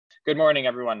Good morning,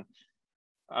 everyone.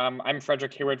 I'm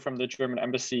Frederick Hayward from the German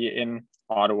Embassy in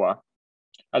Ottawa.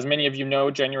 As many of you know,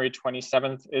 January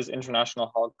 27th is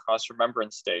International Holocaust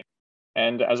Remembrance Day.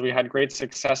 And as we had great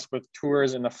success with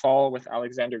tours in the fall with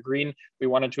Alexander Green, we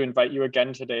wanted to invite you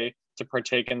again today to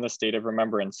partake in this date of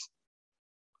remembrance.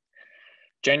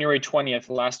 January 20th,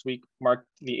 last week, marked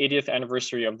the 80th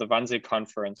anniversary of the Wannsee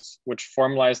Conference, which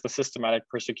formalized the systematic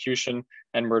persecution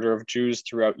and murder of Jews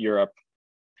throughout Europe.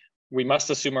 We must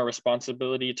assume our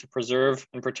responsibility to preserve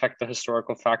and protect the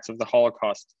historical facts of the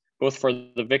Holocaust, both for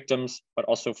the victims, but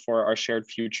also for our shared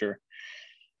future.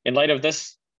 In light of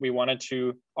this, we wanted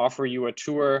to offer you a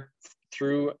tour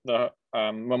through the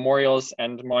memorials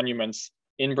and monuments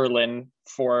in Berlin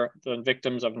for the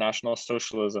victims of National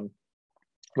Socialism.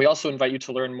 We also invite you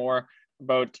to learn more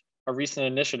about a recent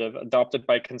initiative adopted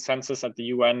by consensus at the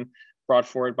UN, brought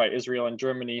forward by Israel and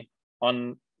Germany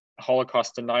on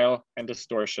Holocaust denial and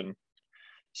distortion.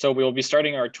 So we will be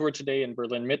starting our tour today in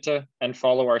Berlin Mitte and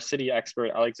follow our city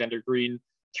expert, Alexander Green,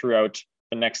 throughout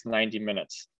the next 90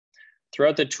 minutes.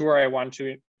 Throughout the tour, I want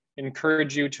to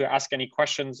encourage you to ask any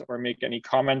questions or make any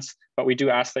comments, but we do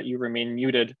ask that you remain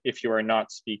muted if you are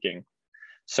not speaking.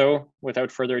 So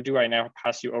without further ado, I now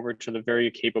pass you over to the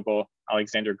very capable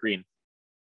Alexander Green.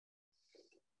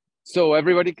 So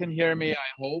everybody can hear me, I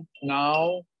hope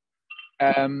now.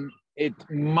 It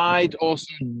might also,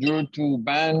 due to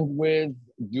bandwidth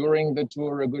during the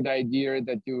tour, a good idea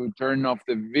that you turn off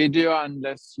the video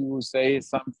unless you say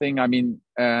something. I mean,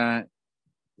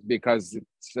 because it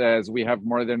says we have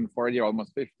more than 40,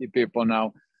 almost 50 people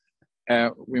now.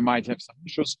 We might have some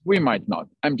issues, we might not.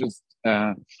 I'm just,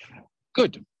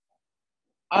 good.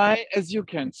 As you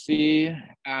can see,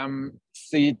 am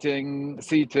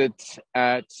seated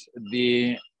at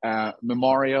the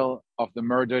memorial of the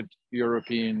murdered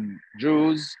European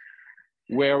Jews,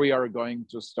 where we are going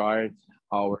to start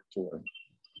our tour.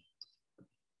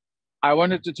 I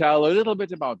wanted to tell a little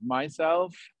bit about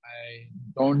myself. I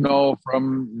don't know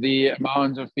from the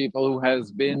amount of people who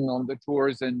has been on the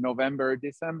tours in November,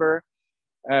 December,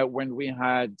 when we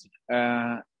had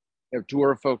a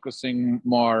tour focusing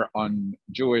more on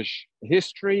Jewish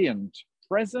history and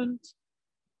present.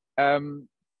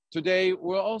 Today,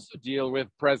 we'll also deal with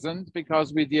present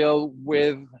because we deal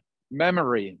with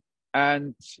memory.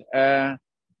 And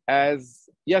as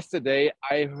yesterday,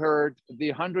 I heard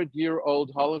the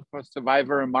 100-year-old Holocaust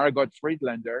survivor, Margot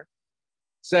Friedlander,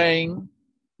 saying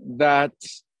that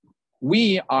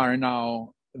we are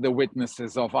now the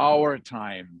witnesses of our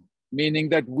time, meaning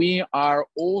that we are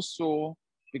also,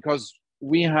 because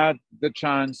we had the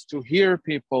chance to hear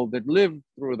people that lived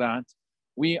through that,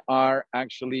 we are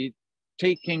actually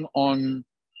taking on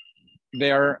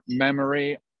their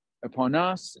memory upon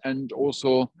us and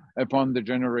also upon the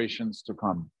generations to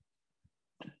come.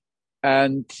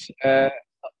 And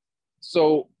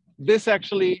so this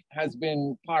actually has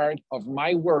been part of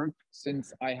my work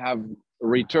since I have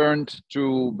returned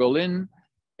to Berlin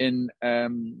in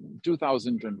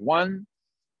 2001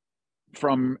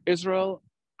 from Israel.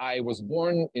 I was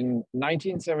born in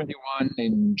 1971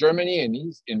 in Germany,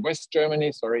 in West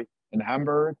Germany, sorry, in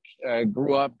Hamburg.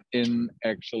 Grew up in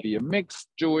actually a mixed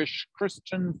Jewish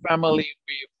Christian family.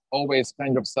 We always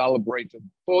kind of celebrated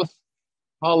both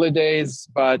holidays,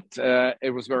 but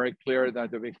it was very clear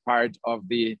that a big part of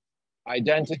the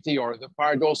identity, or the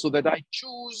part also that I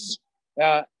choose,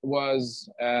 was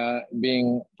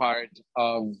being part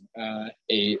of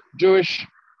a Jewish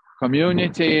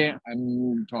community.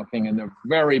 I'm talking in a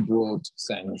very broad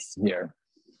sense here.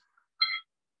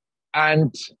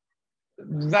 And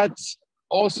that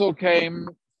also came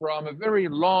from a very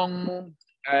long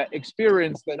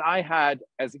experience that I had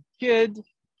as a kid,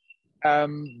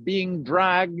 being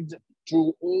dragged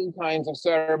to all kinds of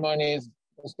ceremonies,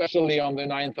 especially on the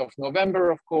 9th of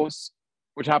November, of course,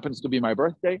 which happens to be my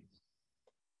birthday.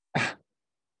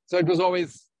 So it was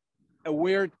always a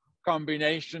weird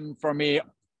combination for me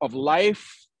of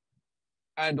life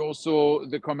and also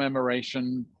the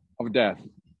commemoration of death.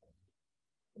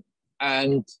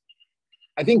 And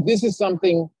I think this is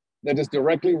something that is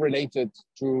directly related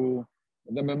to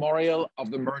the memorial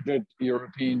of the murdered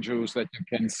European Jews that you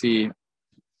can see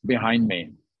behind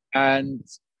me. And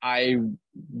I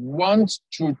want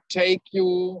to take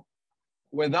you,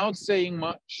 without saying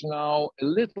much now, a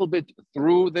little bit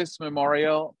through this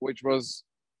memorial, which was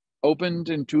opened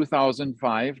in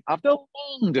 2005 after a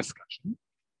long discussion.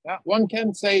 One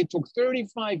can say it took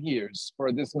 35 years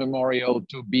for this memorial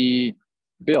to be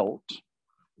built,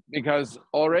 because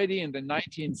already in the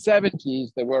 1970s,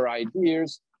 there were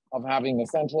ideas of having a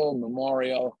central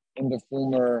memorial in the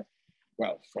former,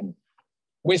 well, from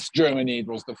West Germany, it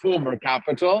was the former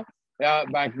capital, Yeah,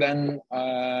 back then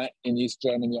in East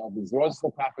Germany, obviously was the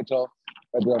capital,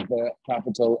 but was the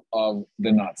capital of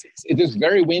the Nazis. It is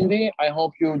very windy. I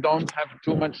hope you don't have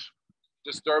too much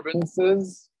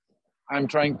disturbances. I'm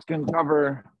trying to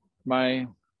cover my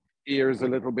ears a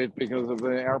little bit because of the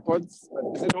AirPods.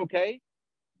 Is it okay?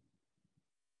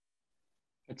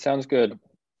 It sounds good.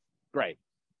 Great.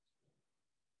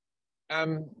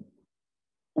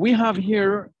 We have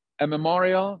here a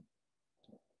memorial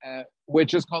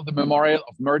which is called the Memorial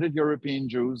of Murdered European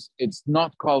Jews. It's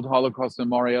not called Holocaust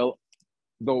Memorial,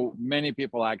 though many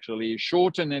people actually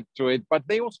shorten it to it, but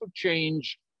they also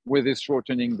change with this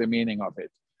shortening the meaning of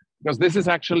it. Because this is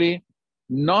actually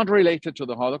not related to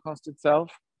the Holocaust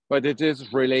itself, but it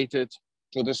is related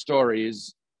to the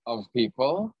stories of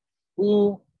people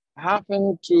who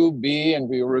happen to be, and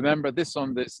we remember this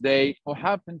on this day, who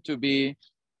happen to be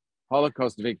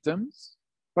Holocaust victims,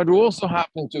 but who also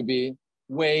happen to be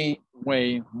way,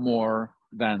 way more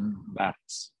than that.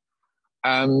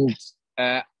 And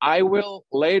I will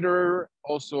later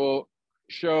also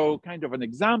show kind of an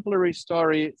exemplary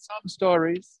story, some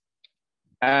stories.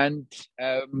 And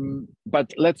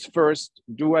but let's first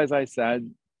do, as I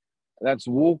said, let's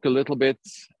walk a little bit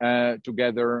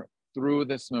together through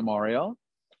this memorial.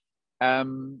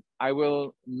 I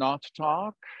will not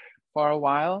talk for a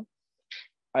while,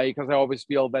 because I always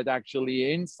feel that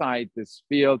actually inside this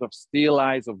field of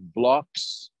stylized of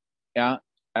blocks, yeah,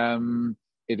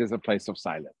 it is a place of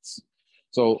silence.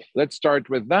 So let's start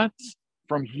with that.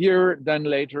 From here, then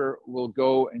later we'll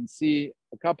go and see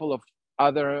a couple of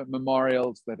other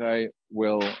memorials that I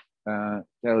will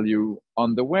tell you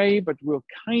on the way, but we'll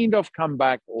kind of come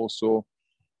back also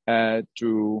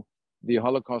to the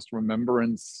Holocaust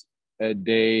Remembrance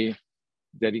Day,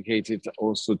 dedicated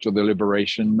also to the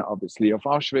liberation, obviously, of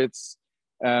Auschwitz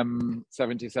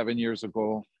 77 years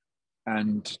ago,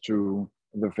 and to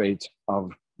the fate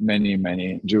of many,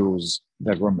 many Jews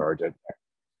that were murdered there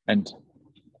and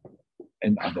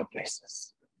in other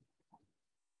places.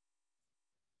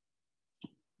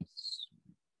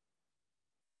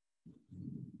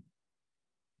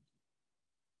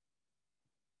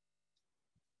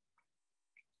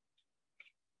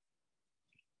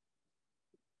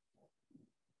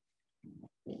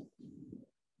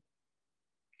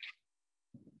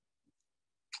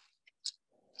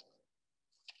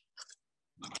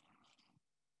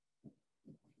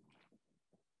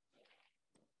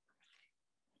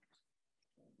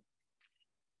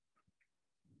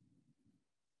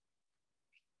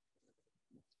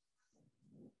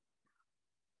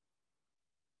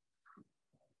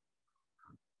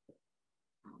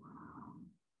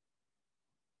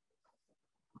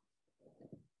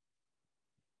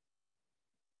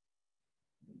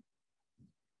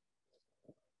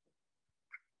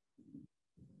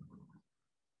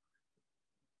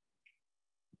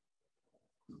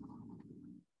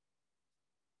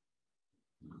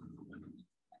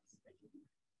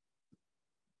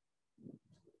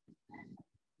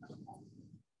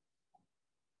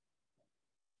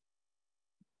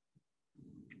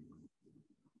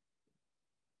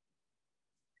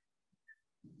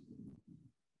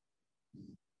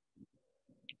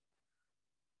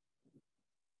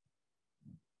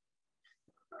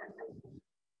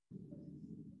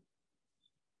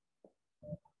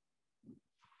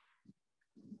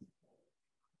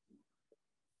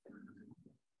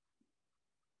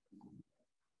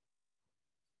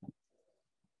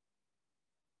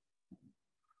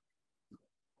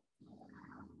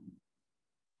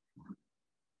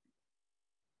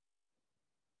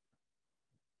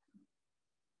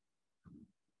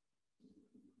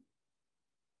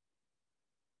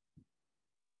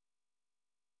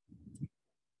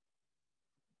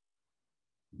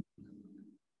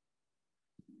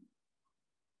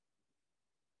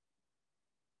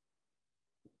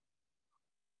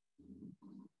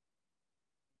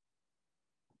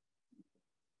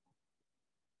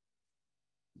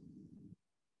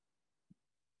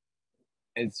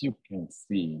 As you can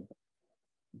see,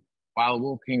 while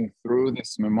walking through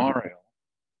this memorial,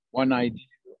 one idea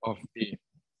of the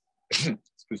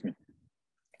excuse me,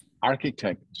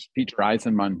 architect Peter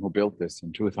Eisenman, who built this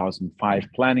in 2005,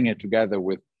 planning it together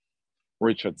with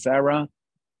Richard Serra,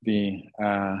 the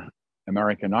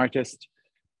American artist,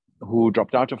 who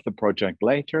dropped out of the project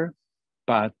later.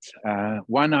 But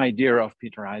one idea of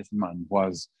Peter Eisenman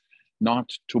was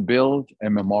not to build a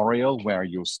memorial where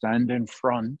you stand in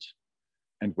front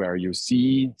and where you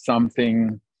see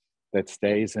something that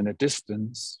stays in a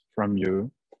distance from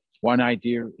you. One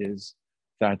idea is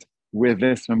that with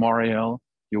this memorial,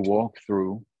 you walk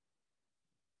through,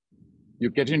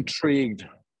 you get intrigued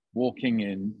walking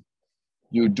in,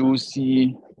 you do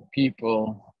see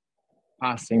people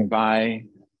passing by,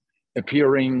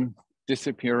 appearing,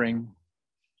 disappearing,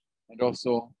 and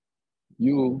also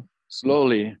you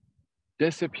slowly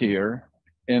disappear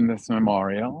in this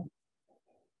memorial.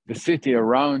 The city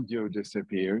around you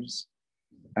disappears.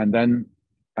 And then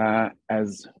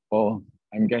as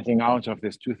I'm getting out of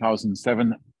this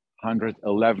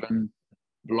 2,711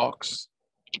 blocks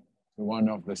to one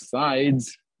of the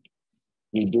sides,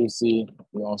 you do see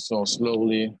we also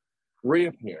slowly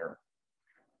reappear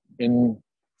in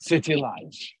city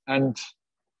life. And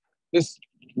this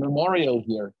memorial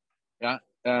here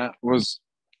was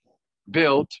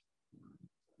built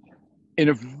in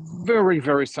a very,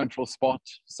 very central spot.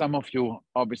 Some of you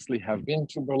obviously have been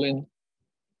to Berlin.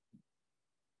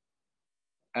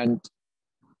 And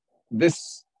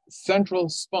this central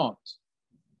spot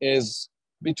is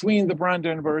between the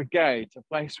Brandenburg Gate, a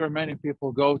place where many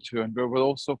people go to, and we will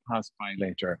also pass by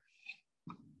later,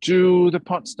 to the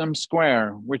Potsdam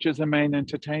Square, which is a main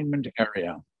entertainment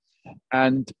area.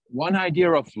 And one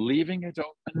idea of leaving it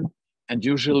open, and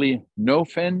usually no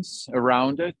fence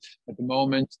around it. At the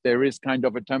moment, there is kind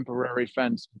of a temporary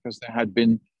fence because there had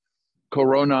been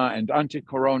Corona and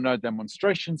anti-Corona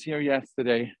demonstrations here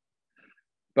yesterday.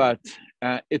 But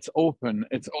it's open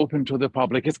to the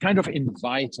public. It's kind of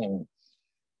inviting.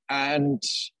 And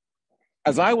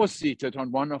as I was seated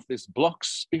on one of these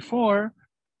blocks before,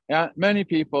 many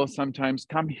people sometimes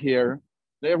come here,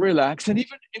 they relax, and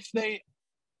even if they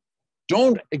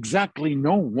don't exactly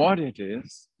know what it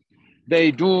is,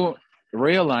 they do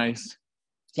realize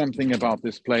something about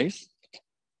this place,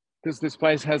 because this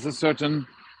place has a certain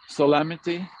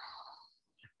solemnity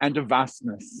and a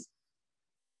vastness.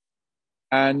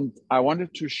 And I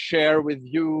wanted to share with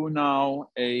you now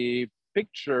a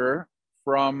picture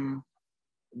from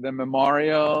the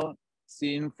memorial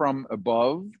seen from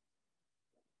above.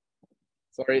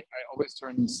 Sorry, I always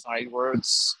turn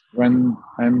sideways when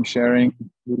I'm sharing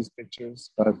these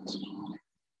pictures, but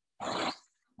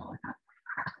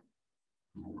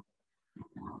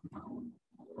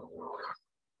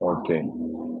okay.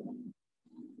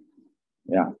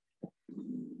 Yeah.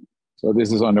 So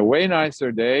this is on a way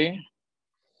nicer day.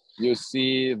 You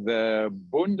see the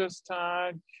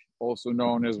Bundestag, also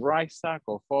known as Reichstag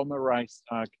or former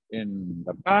Reichstag, in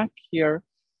the back here.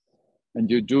 And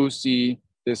you do see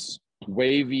this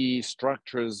wavy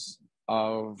structures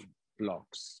of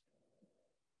blocks.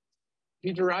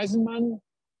 Peter Eisenman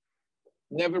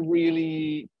never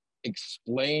really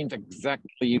explained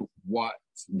exactly what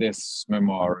this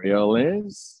memorial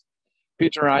is.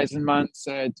 Peter Eisenman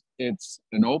said it's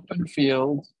an open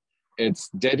field, it's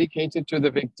dedicated to the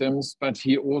victims, but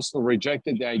he also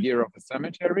rejected the idea of a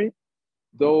cemetery,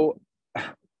 though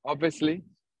obviously,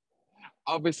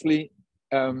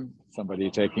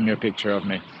 somebody taking a picture of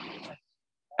me.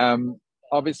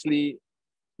 Obviously,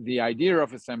 the idea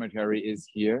of a cemetery is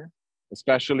here,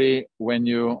 especially when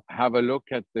you have a look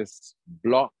at this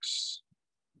blocks,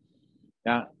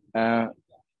 a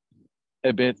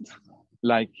bit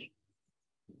like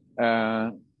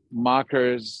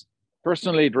markers.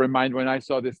 Personally, when I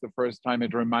saw this the first time,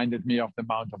 it reminded me of the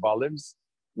Mount of Olives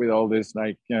with all this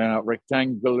like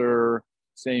rectangular,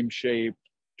 same shape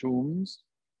tombs.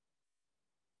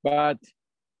 But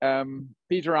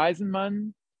Peter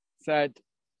Eisenman said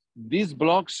these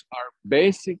blocks are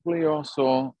basically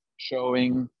also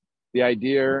showing the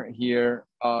idea here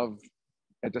of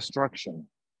a destruction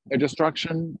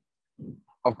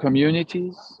of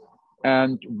communities.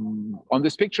 And on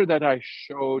this picture that I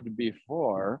showed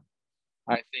before,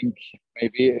 I think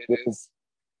maybe it is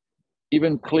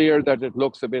even clear that it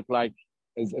looks a bit like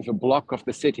as if a block of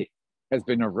the city has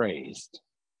been erased.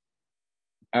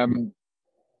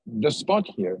 The spot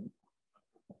here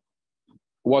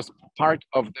was part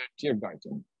of the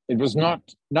Tiergarten. It was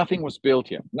nothing was built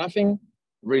here. Nothing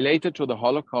related to the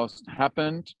Holocaust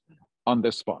happened on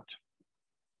this spot.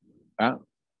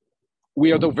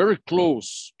 We are though very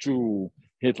close to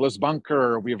Hitler's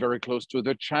bunker. We're very close to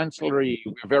the Chancellery.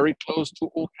 We're very close to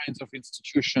all kinds of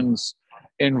institutions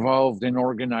involved in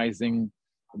organizing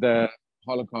the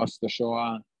Holocaust, the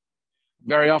Shoah.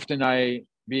 Very often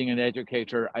being an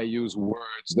educator, I use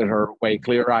words that are way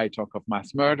clearer. I talk of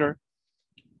mass murder,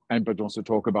 but also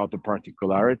talk about the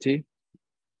particularity.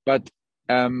 But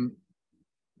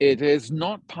it is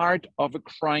not part of a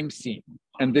crime scene.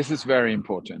 And this is very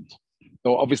important.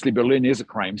 So obviously Berlin is a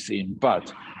crime scene,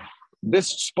 but this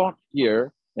spot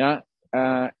here,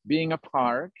 being a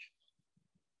park,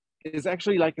 is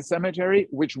actually like a cemetery,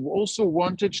 which also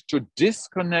wanted to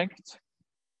disconnect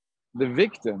the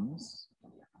victims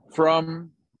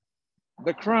from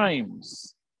the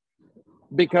crimes.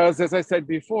 Because as I said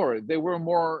before, they were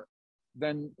more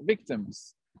than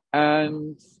victims.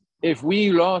 And if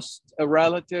we lost a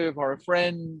relative or a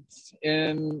friend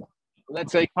in,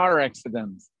 let's say, car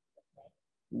accident,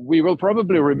 we will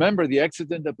probably remember the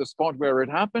accident at the spot where it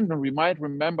happened, and we might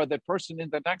remember that person in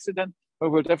that accident, but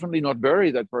we'll definitely not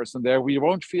bury that person there. We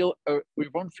won't feel that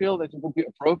it would be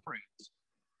appropriate,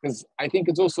 because I think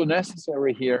it's also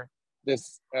necessary here,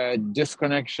 this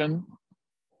disconnection,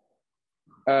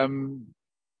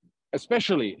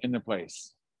 especially in a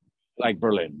place like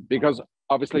Berlin, because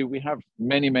obviously we have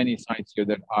many, many sites here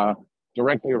that are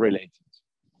directly related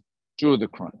to the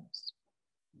crimes.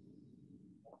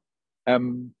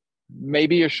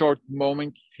 Maybe a short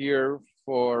moment here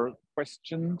for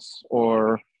questions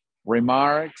or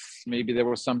remarks. Maybe there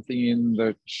was something in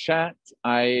the chat.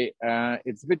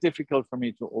 It's a bit difficult for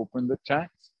me to open the chat.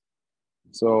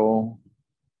 So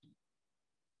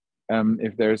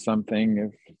if there's something,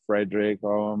 if Frederick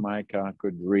or Micah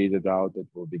could read it out, it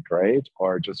will be great.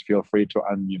 Or just feel free to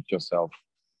unmute yourself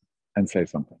and say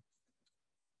something.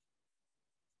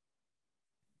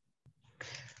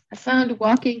 I found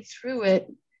walking through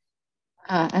it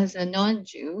as a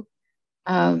non-Jew,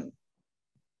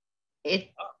 it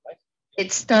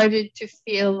started to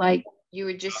feel like you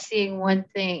were just seeing one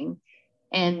thing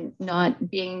and not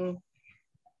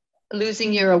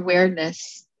losing your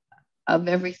awareness of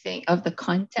everything, of the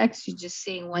context. You're just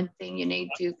seeing one thing. You need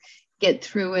to get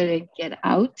through it and get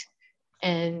out,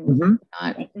 and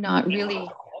not really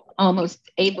almost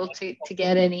able to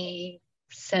get any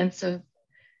sense of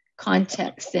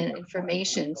context and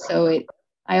information. So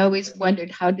I always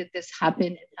wondered, how did this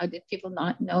happen? How did people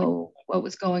not know what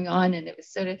was going on? And it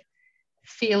was sort of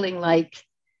feeling like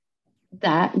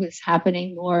that was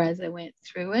happening more as I went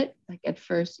through it. Like at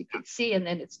first you could see, and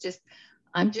then it's just,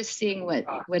 I'm just seeing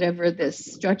whatever this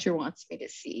structure wants me to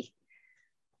see.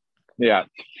 Yeah,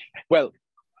 well,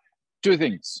 two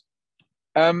things.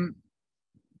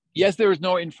 Yes, there is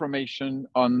no information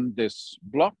on these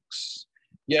blocks.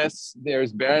 Yes,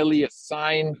 there's barely a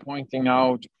sign pointing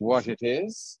out what it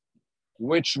is,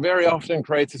 which very often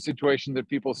creates a situation that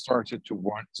people starting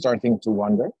to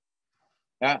wonder.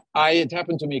 It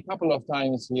happened to me a couple of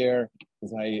times here,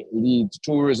 as I lead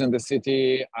tours in the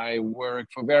city. I work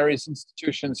for various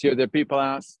institutions here that people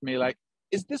ask me, like,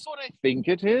 is this what I think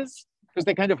it is? Because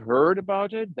they kind of heard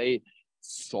about it, they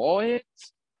saw it,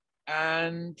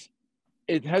 and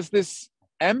it has this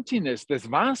emptiness, this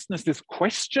vastness, this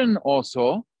question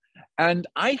also. And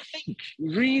I think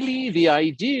really the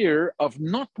idea of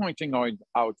not pointing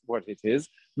out what it is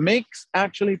makes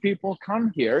actually people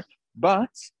come here.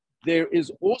 But there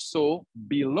is also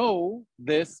below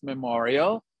this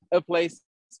memorial a place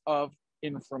of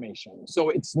information. So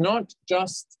it's not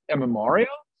just a memorial,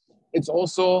 it's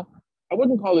also, I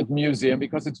wouldn't call it museum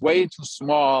because it's way too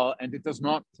small and it does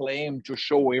not claim to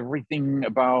show everything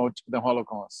about the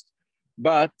Holocaust.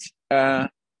 But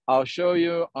I'll show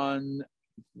you on,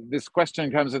 this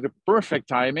question comes at the perfect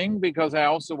timing because I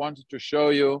also wanted to show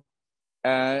you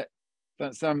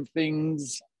some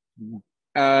things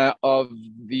of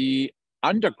the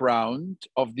underground,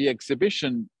 of the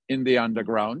exhibition in the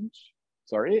underground.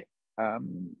 Sorry.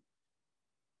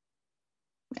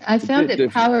 I found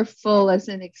it powerful as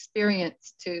an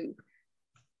experience to,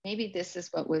 maybe this is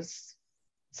what was,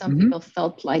 some people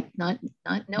felt like not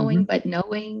knowing, but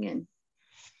knowing. And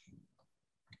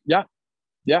yeah.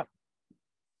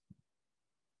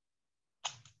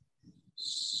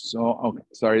 So, okay,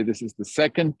 sorry, this is the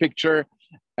second picture.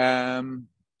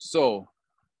 So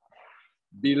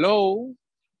below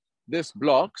this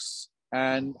blocks,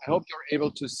 and I hope you're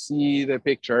able to see the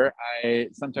picture.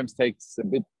 It sometimes takes a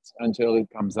bit until it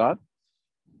comes up.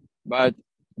 But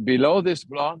below these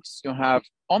blocks, you have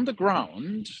on the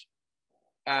ground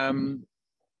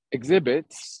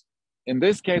exhibits. In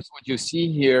this case, what you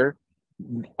see here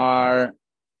are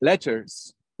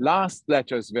letters, last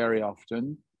letters very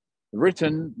often,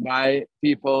 written by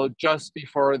people just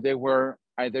before they were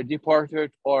either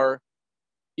deported, or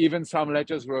even some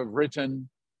letters were written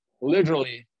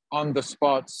literally on the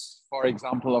spots, for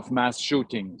example, of mass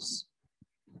shootings.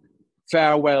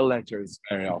 Farewell letters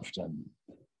very often.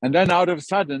 And then out of a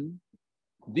sudden,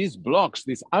 these blocks,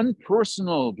 these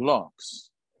unpersonal blocks,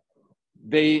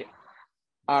 they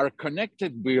are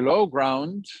connected below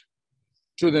ground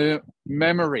to the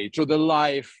memory, to the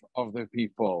life of the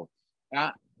people.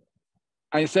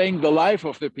 I'm saying the life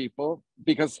of the people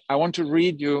because I want to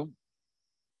read you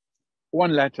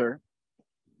one letter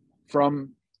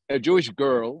from a Jewish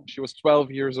girl. She was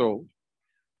 12 years old.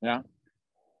 Yeah.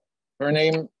 Her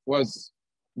name was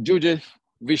Judith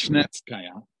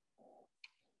Vishnetskaya.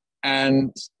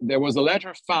 And there was a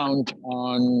letter found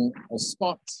on a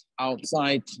spot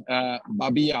outside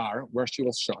Babi Yar, where she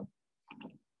was shot.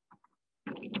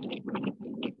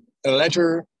 A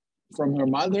letter from her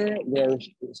mother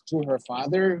to her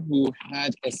father, who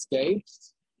had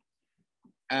escaped.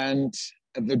 And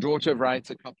the daughter writes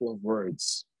a couple of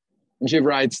words. And she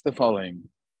writes the following: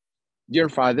 "Dear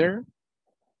father,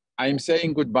 I am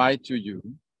saying goodbye to you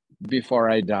before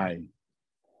I die.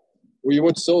 We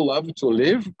would so love to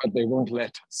live, but they won't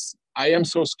let us. I am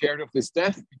so scared of this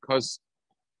death because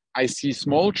I see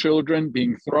small children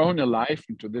being thrown alive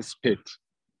into this pit.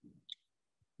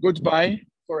 Goodbye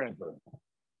forever.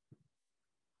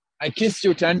 I kiss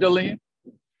you tenderly,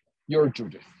 your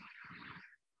Judith."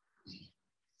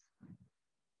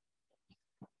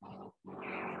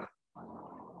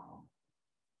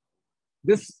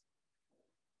 This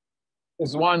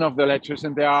is one of the letters,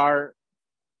 and they are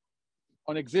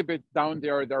on exhibit down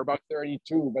there. There are about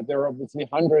 32, but there are obviously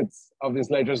hundreds of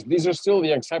these letters. These are still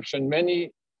the exception.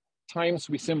 Many times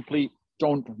we simply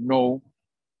don't know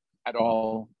at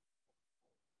all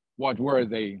what were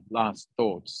their last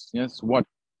thoughts. Yes,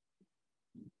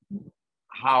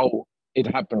 how it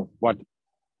happened, what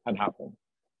had happened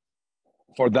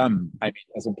for them, I mean,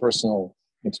 as a personal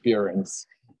experience.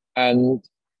 And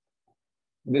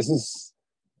this is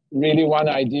really one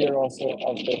idea also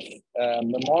of the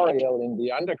memorial in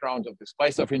the underground of this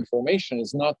place of information,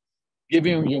 is not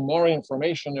giving you more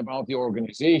information about the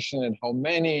organization and how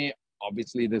many.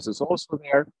 Obviously, this is also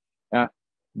there.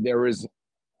 There is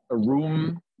a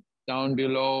room down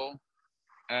below.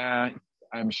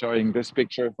 I'm showing this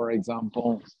picture, for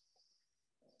example,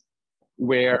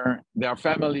 where there are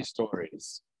family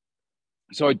stories.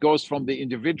 So it goes from the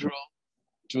individual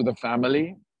to the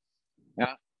family.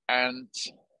 Yeah, and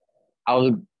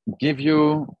I'll give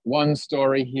you one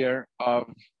story here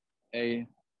of this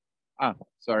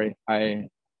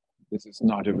is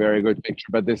not a very good picture,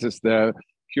 but this is the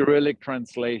Cyrillic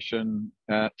translation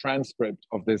transcript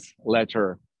of this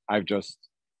letter I just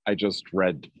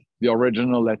read. The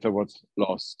original letter was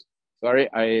lost. Sorry,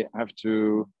 I have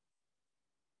to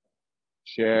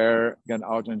get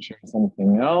out and share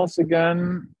something else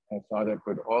again. I thought I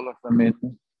put all of them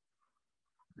in.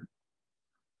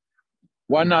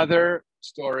 One other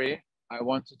story I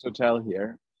wanted to tell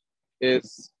here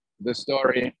is the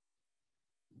story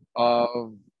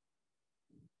of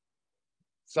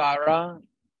Sarah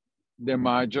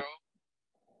DiMaggio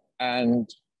and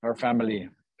her family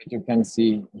that you can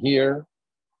see here.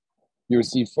 You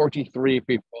see 43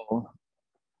 people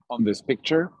on this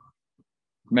picture,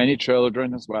 many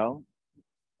children as well.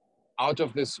 Out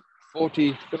of this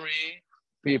 43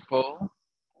 people,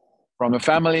 from a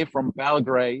family from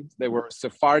Belgrade, they were a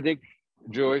Sephardic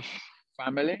Jewish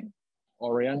family,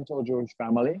 Oriental Jewish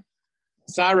family.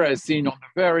 Sarah is seen on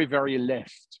the very, very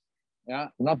left. Yeah,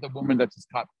 not the woman that is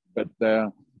cut, but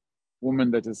the woman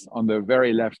that is on the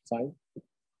very left side.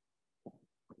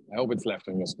 I hope it's left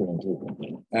on your screen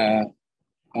too.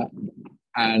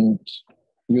 And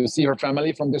you see her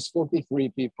family. From this 43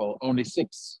 people, only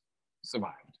 6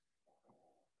 survived.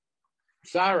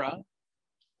 Sarah,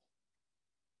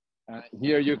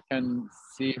 here you can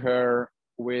see her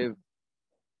with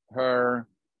her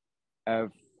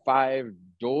 5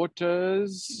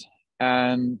 daughters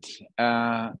and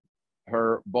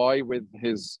her boy with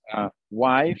his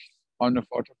wife on the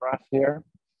photograph here.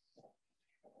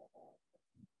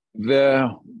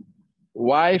 The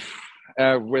wife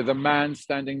with a man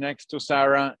standing next to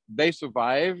Sarah, they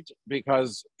survived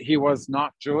because he was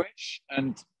not Jewish,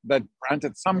 and that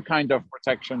granted some kind of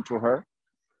protection to her.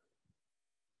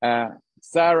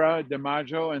 Sarah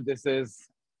DiMaggio, and this is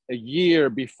a year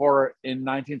before, in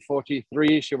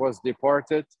 1943, she was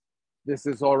deported. This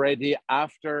is already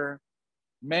after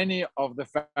many of the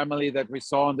family that we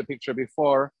saw in the picture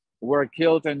before were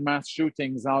killed in mass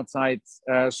shootings outside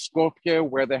Skopje,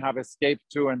 where they have escaped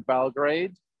to, in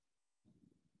Belgrade.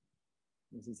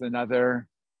 This is another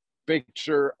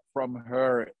picture from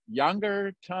her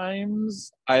younger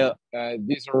times.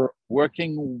 These are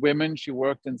working women. She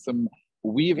worked in some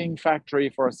weaving factory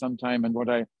for some time. And what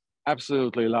I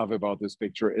absolutely love about this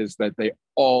picture is that they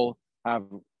all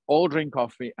drink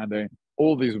coffee, and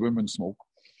all these women smoke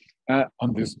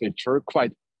on this picture,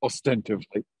 quite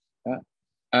ostensibly.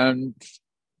 And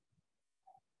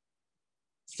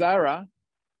Sarah,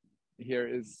 here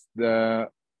is a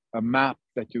map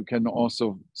that you can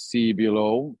also see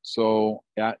below. So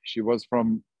yeah, she was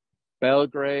from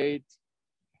Belgrade,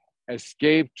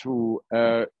 escaped to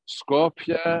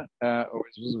Skopje,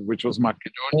 which was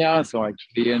Macedonia, so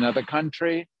actually another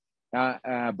country.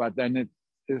 But then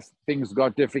things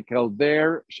got difficult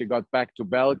there. She got back to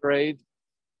Belgrade.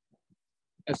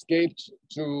 escaped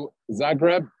to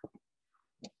Zagreb,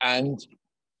 and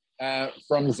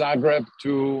from Zagreb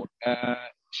to,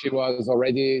 she was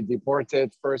already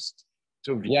deported first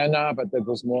to Vienna, but that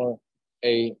was more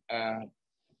a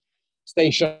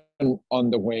station on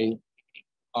the way,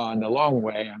 on a long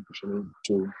way actually,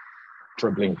 to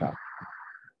Treblinka,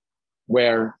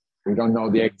 where we don't know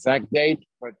the exact date,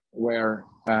 but where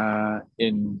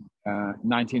in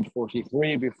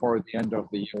 1943, before the end of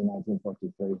the year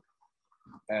 1943,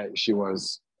 she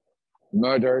was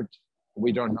murdered.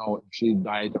 We don't know if she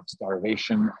died of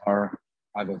starvation or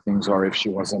other things, or if she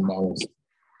was among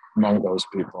those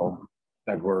people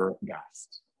that were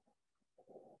gassed.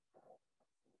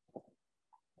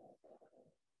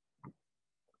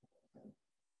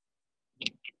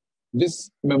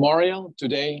 This memorial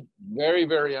today, very,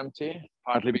 very empty,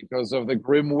 partly because of the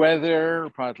grim weather,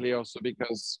 partly also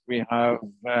because we have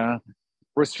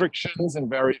restrictions and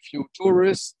very few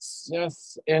tourists,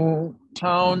 yes, in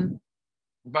town.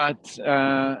 But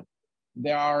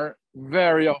there are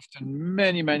very often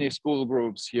many, many school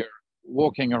groups here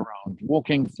walking around,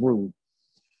 walking through.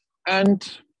 And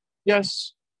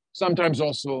yes, sometimes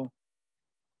also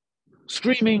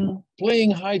screaming,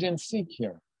 playing hide and seek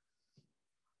here,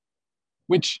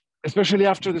 which, especially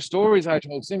after the stories I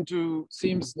told,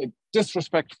 seems like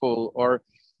disrespectful, or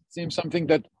seems something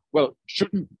that, well,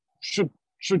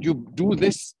 should you do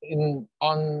this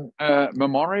on a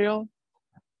memorial?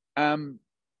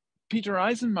 Peter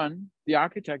Eisenman, the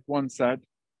architect, once said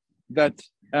that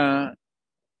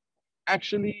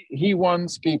actually he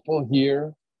wants people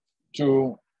here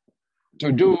to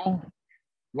do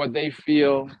what they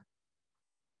feel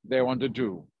they want to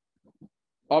do.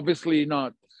 Obviously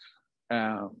not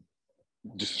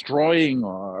destroying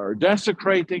or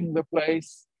desecrating the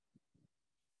place.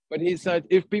 But he said,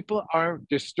 if people are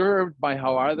disturbed by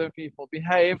how other people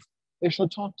behave, they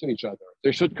should talk to each other.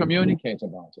 They should communicate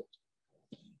about it.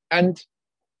 And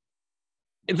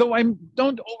though I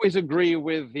don't always agree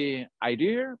with the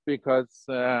idea, because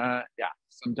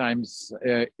sometimes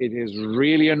it is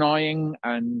really annoying,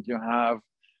 and you have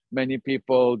many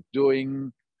people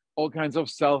doing all kinds of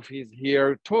selfies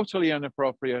here, totally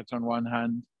inappropriate on one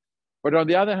hand. But on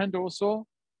the other hand also,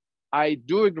 I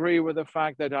do agree with the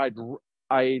fact that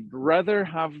I'd rather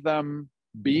have them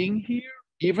being here,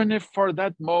 even if for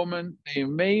that moment they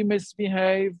may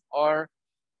misbehave,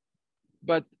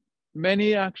 but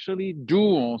many actually do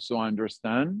also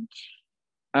understand.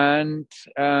 And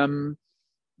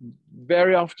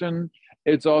very often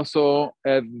it's also,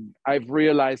 I've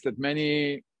realized that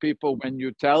many people, when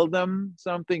you tell them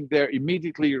something, they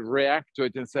immediately react to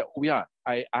it and say, oh yeah,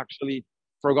 I actually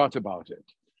forgot about it.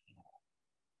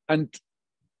 And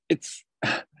it's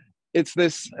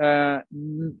this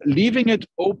leaving it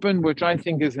open, which I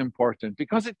think is important,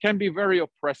 because it can be very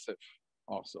oppressive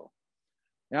also.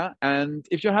 Yeah, and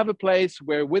if you have a place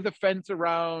where, with a fence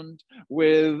around,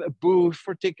 with a booth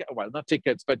for tickets, well, not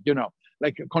tickets, but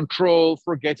like a control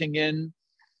for getting in,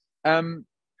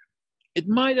 it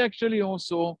might actually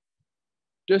also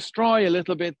destroy a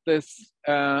little bit this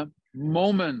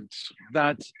moment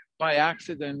that by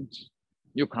accident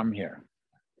you come here.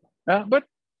 But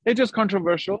it is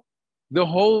controversial. The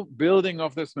whole building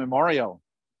of this memorial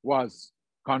was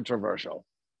controversial.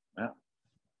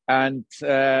 And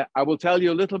I will tell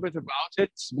you a little bit about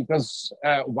it, because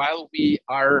while we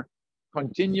are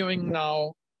continuing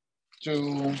now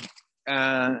to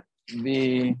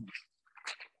the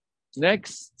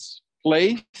next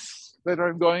place that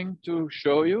I'm going to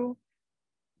show you,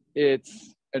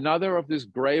 it's another of these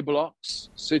gray blocks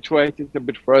situated a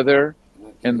bit further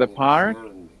in the park.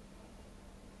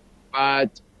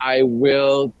 But I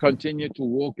will continue to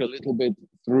walk a little bit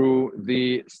through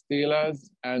the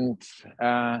stelas and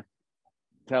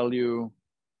tell you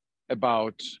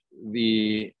about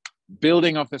the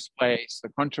building of this place, the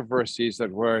controversies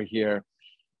that were here.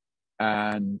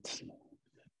 And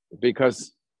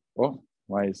because, oh,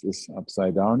 why is this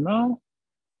upside down now?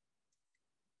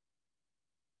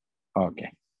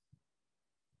 Okay.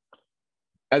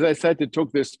 As I said, it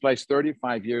took this place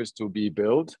 35 years to be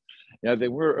built. Yeah,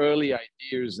 there were early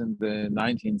ideas in the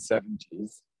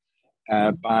 1970s,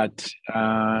 but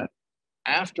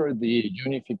after the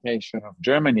unification of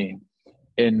Germany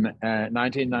in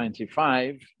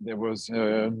 1995, there was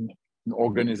an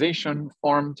organization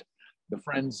formed, the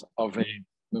Friends of a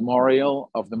Memorial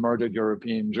of the Murdered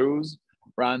European Jews,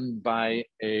 run by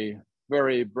a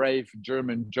very brave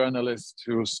German journalist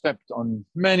who stepped on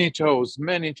many toes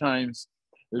many times.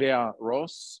 Lea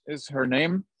Ross is her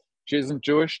name. She isn't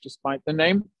Jewish despite the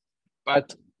name,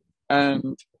 but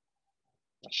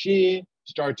she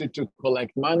started to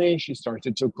collect money. She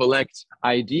started to collect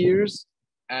ideas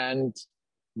And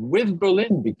with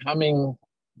Berlin becoming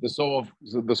the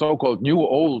so-called new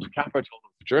old capital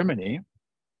of Germany,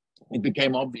 it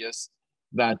became obvious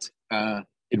that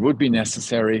it would be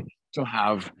necessary to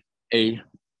have a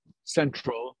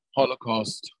central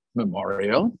Holocaust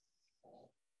memorial.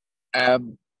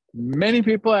 Many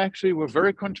people actually were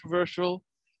very controversial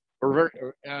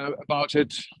about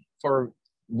it for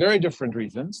very different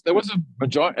reasons. There was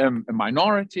a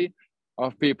minority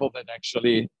of people that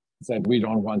actually said, we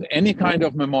don't want any kind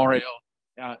of memorial.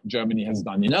 Germany has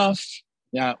done enough.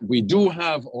 We do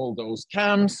have all those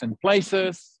camps and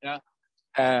places.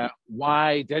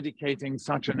 Why dedicating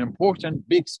such an important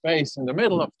big space in the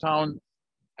middle of town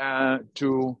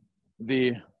to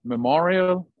the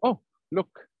memorial? Oh,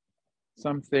 look,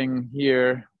 something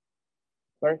here.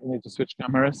 Sorry, I need to switch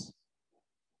cameras.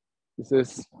 This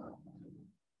is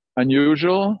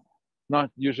unusual,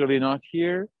 usually not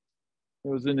here. It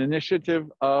was an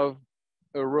initiative of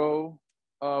a row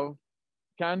of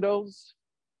candles,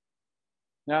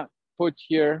 put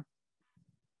here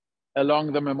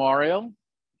along the memorial.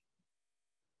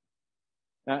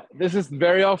 This is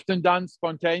very often done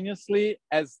spontaneously,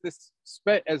 as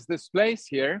this place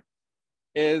here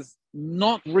is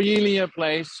not really a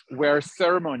place where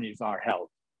ceremonies are held.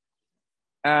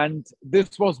 And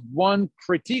this was one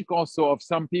critique also of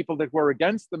some people that were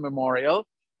against the memorial.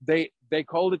 They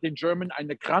called it in German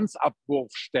eine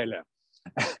Kranzabwurfstelle,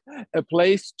 a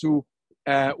place to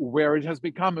where it has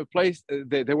become a place.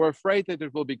 They were afraid that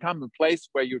it will become a place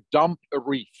where you dump a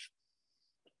wreath.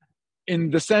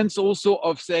 In the sense also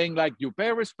of saying, like, you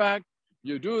pay respect,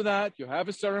 you do that, you have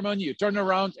a ceremony, you turn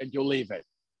around and you leave it.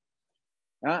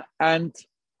 And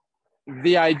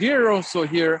the idea also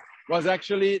here was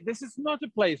actually, this is not a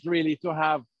place really to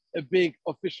have a big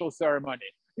official ceremony.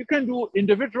 You can do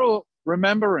individual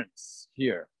remembrance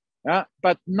here,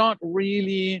 but not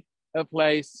really a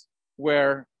place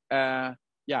where,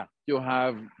 you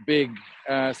have big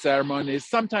ceremonies.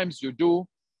 Sometimes you do,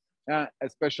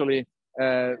 especially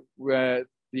where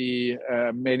the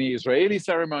many Israeli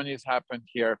ceremonies happened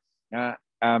here.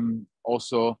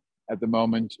 Also, at the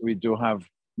moment, we do have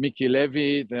Miki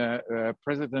Levy, the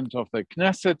president of the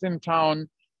Knesset in town.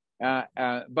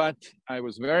 But I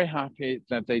was very happy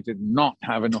that they did not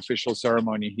have an official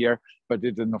ceremony here, but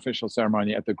did an official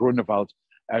ceremony at the Grunewald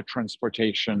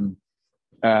transportation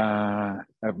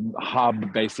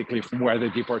hub, basically, from where the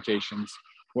deportations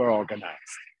were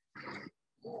organized.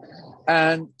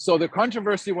 And so the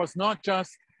controversy was not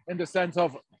just in the sense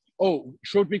of, oh,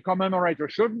 should we commemorate or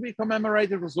shouldn't we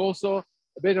commemorate? It was also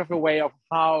a bit of a way of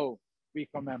how we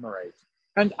commemorate.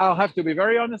 And I'll have to be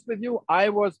very honest with you, I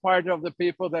was part of the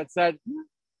people that said,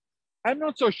 I'm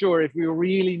not so sure if we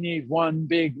really need one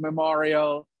big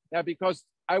memorial, because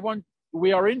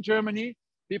we are in Germany,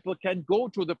 people can go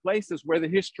to the places where the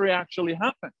history actually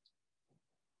happened.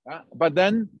 But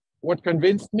then what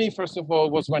convinced me, first of all,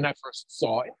 was when I first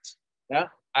saw it.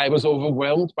 I was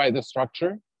overwhelmed by the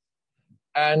structure.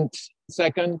 And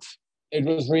second, it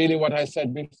was really what I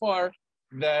said before,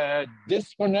 the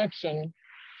disconnection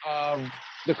of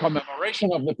the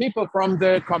commemoration of the people from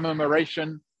the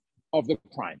commemoration of the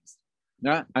crimes.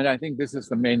 And I think this is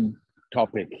the main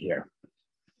topic here.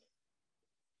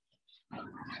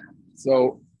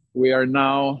 So we are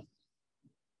now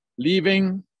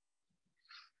leaving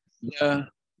the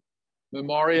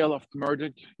memorial of the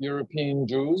murdered European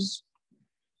Jews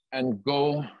and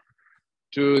go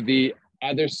to the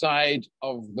other side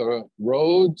of the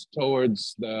road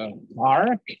towards the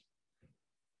park.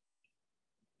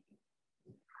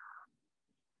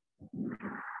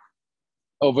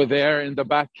 Over there in the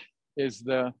back is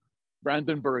the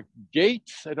Brandenburg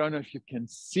Gate. I don't know if you can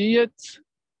see it,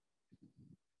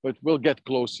 but we'll get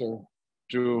closer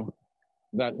to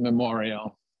that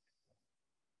memorial,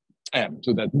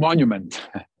 to that monument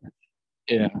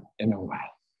in a while.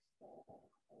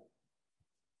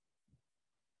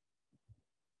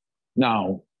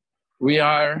 Now, we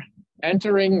are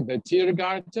entering the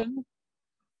Tiergarten,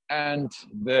 and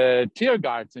the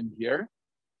Tiergarten here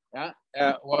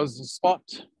was a spot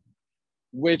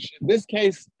which in this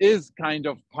case is kind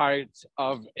of part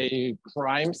of a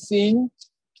crime scene,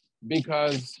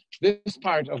 because this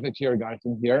part of the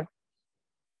Tiergarten here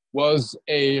was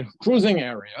a cruising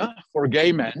area for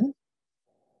gay men.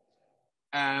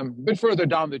 A bit further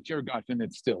down the Tiergarten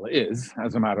it still is,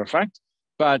 as a matter of fact,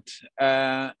 but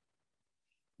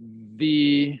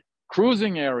the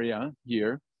cruising area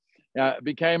here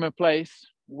became a place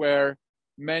where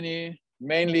many,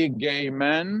 mainly gay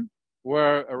men,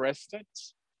 were arrested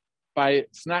by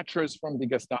snatchers from the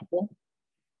Gestapo.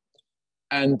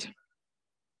 And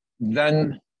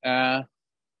then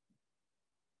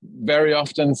very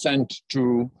often sent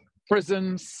to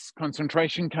prisons,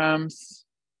 concentration camps,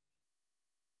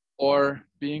 or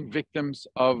being victims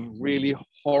of really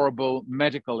horrible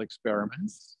medical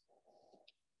experiments.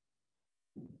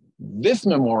 This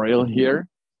memorial here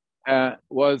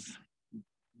was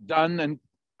done, and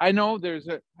I know there's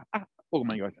a, oh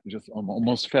my God, I just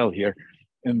almost fell here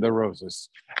in the roses.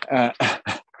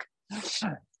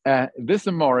 This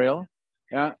memorial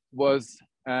was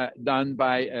done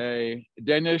by a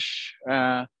Danish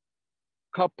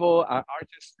couple,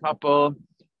 artist couple,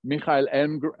 Michael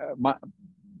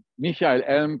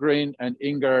Elmgren and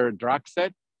Inger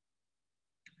Draxet.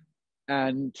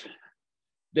 And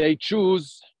they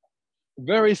choose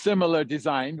very similar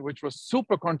design, which was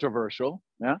super controversial,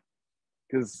 yeah,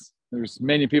 because there's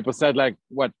many people said like,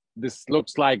 what, this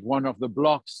looks like one of the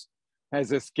blocks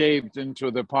has escaped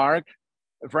into the park.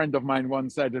 A friend of mine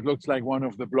once said it looks like one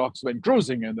of the blocks went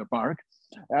cruising in the park,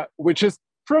 which is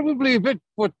probably a bit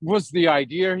what was the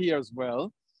idea here as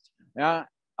well,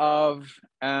 of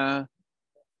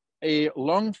a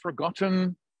long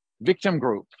forgotten victim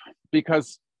group,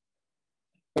 because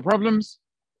the problems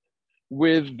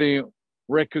with the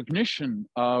recognition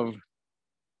of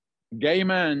gay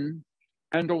men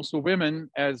and also women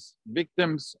as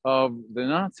victims of the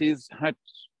Nazis had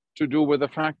to do with the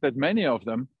fact that many of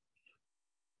them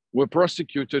were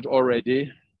prosecuted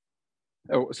already,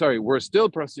 were still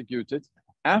prosecuted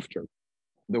after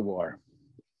the war.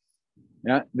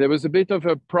 Yeah, there was a bit of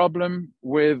a problem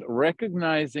with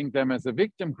recognizing them as a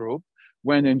victim group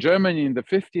when in Germany in the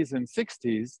 50s and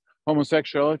 60s,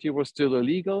 homosexuality was still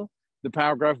illegal. The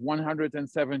paragraph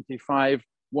 175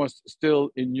 was still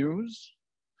in use,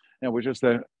 which is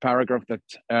the paragraph that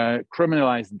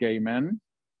criminalized gay men,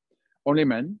 only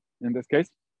men in this case.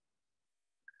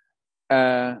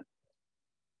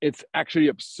 It's actually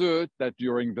absurd that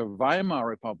during the Weimar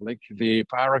Republic, the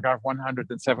paragraph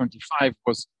 175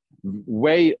 was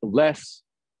way less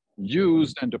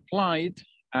used and applied.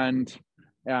 And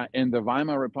in the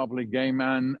Weimar Republic, gay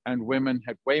men and women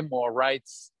had way more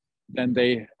rights than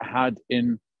they had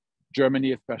in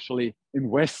Germany, especially in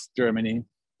West Germany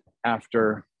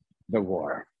after the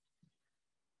war.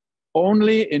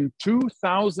 Only in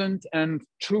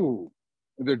 2002,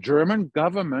 the German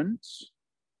government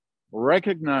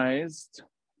recognized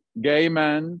gay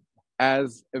men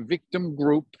as a victim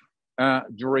group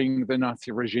during the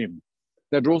Nazi regime.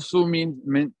 That also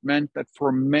meant that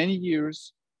for many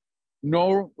years,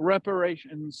 no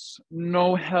reparations,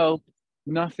 no help,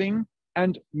 nothing.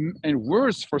 And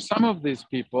worse, for some of these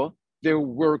people, they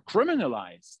were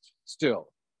criminalized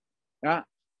still.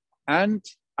 And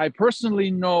I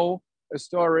personally know a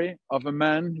story of a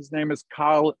man, his name is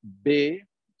Karl B.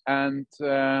 And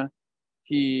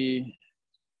he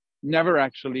never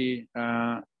actually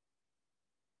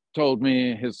told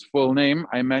me his full name.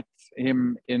 I met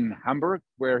him in Hamburg,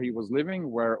 where he was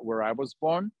living, where I was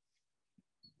born.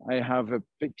 I have a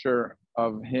picture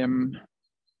of him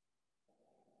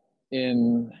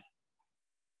in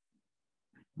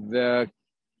the,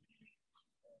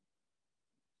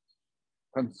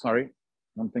 I'm sorry,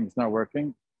 something's not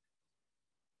working.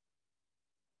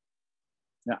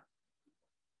 Yeah.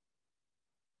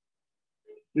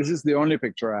 This is the only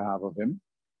picture I have of him.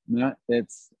 Yeah,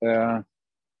 it's a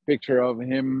picture of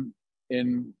him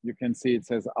in, you can see it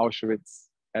says Auschwitz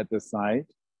at the side.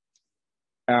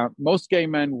 Most gay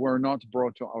men were not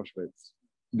brought to Auschwitz.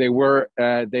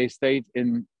 They stayed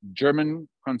in German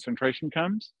concentration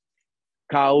camps.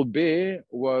 Karl B.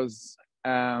 was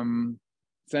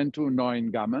sent to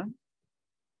Neuengamme.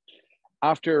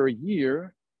 After a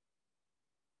year,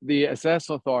 the SS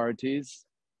authorities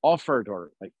offered,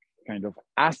 or like kind of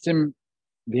asked him,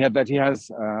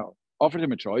 offered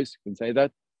him a choice, you can say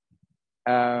that,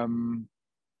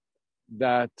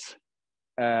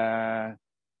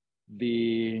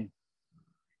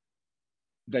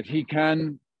 that he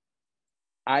can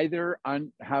either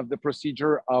have the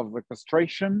procedure of the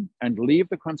castration and leave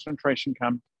the concentration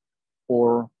camp,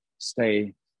 or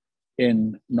stay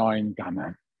in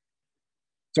Neuengamme.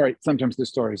 Sorry, sometimes the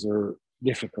stories are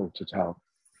difficult to tell.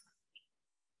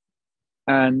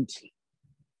 And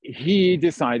he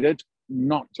decided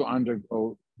not to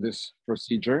undergo this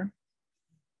procedure.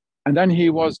 And then he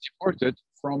was deported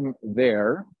from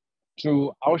there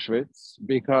to Auschwitz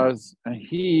because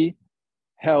he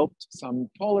helped some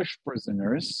Polish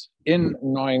prisoners in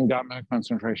Neuengamme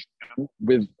concentration camp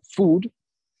with food.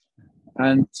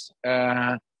 And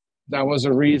that was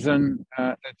a reason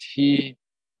that he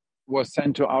was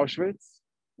sent to Auschwitz,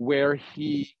 where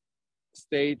he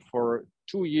stayed for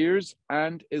 2 years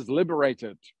and is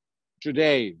liberated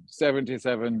today,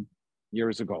 77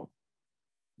 years ago.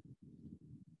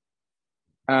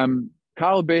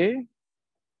 Karl Bay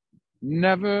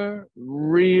never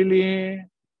really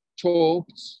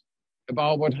talked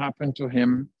about what happened to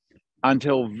him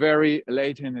until very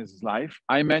late in his life.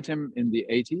 I met him in the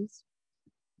 80s.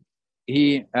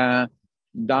 He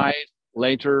died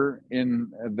later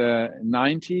in the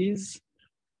 90s.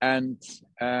 And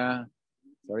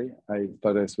sorry, I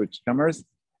thought I switched cameras.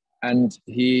 And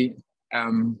he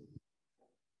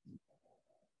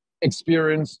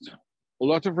experienced a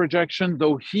lot of rejection,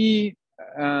 though he,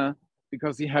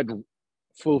 because he had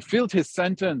fulfilled his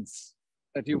sentence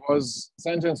that he was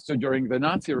sentenced to during the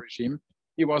Nazi regime,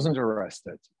 he wasn't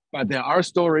arrested. But there are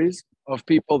stories of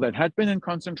people that had been in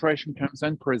concentration camps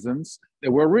and prisons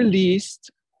that were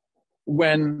released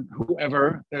when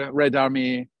whoever, the Red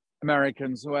Army,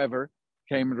 Americans, whoever,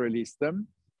 came and released them.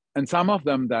 And some of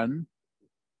them then,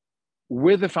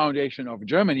 with the foundation of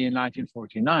Germany in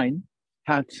 1949,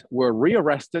 were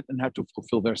rearrested and had to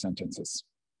fulfill their sentences.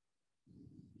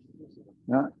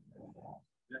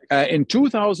 In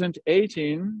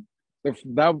 2018,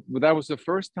 that was the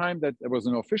first time that there was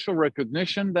an official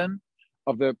recognition then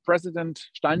of the President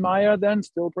Steinmeier, then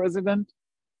still president,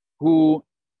 who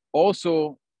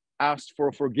also asked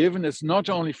for forgiveness, not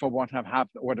only for what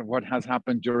has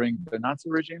happened during the Nazi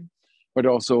regime, but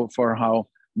also for how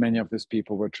many of these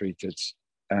people were treated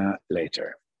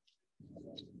later.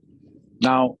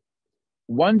 Now,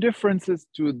 one difference is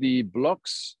to the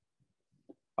blocks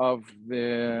of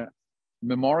the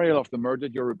Memorial of the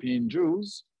Murdered European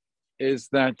Jews is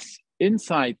that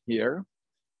inside here,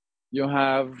 you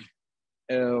have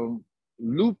a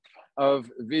loop of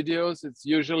videos. It's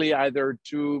usually either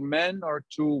two men or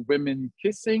two women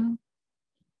kissing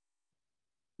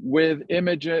with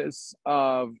images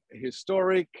of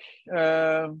historic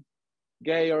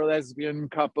gay or lesbian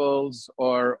couples,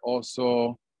 or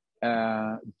also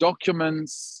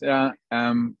documents.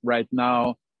 Right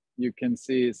now, you can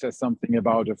see it says something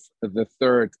about the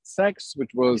third sex,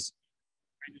 which was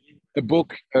a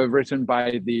book written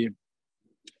by the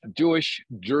Jewish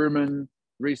German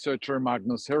researcher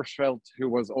Magnus Hirschfeld, who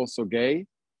was also gay,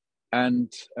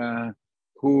 and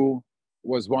who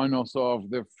was one also of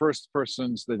the first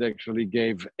persons that actually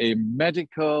gave a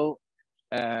medical,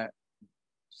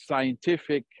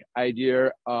 scientific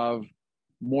idea of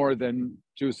more than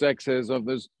two sexes,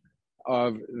 that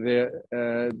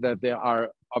there are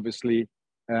obviously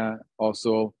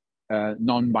also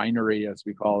non-binary, as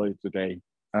we call it today,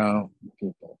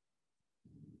 people.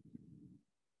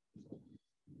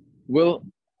 We'll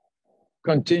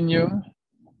continue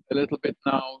a little bit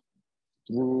now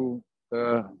through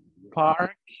the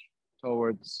park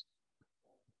towards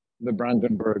the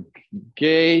Brandenburg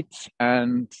Gate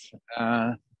and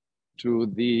to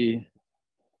the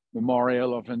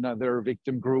memorial of another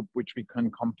victim group, which we can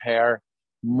compare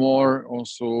more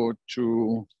also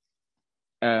to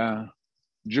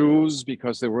Jews,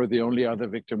 because they were the only other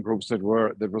victim groups that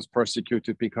was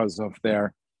persecuted because of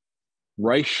their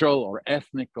racial or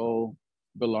ethnical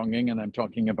belonging. And I'm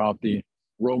talking about the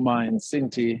Roma and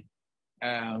Sinti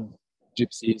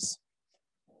Gypsies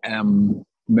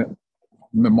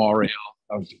memorial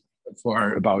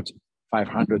for about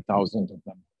 500,000 of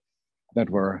them that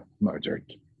were murdered.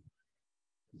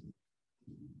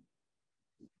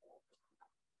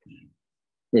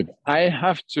 Good. I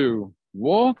have to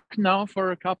walk now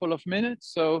for a couple of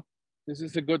minutes, so this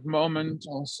is a good moment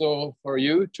also for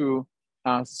you to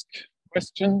ask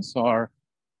questions or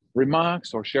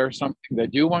remarks or share something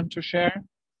that you want to share.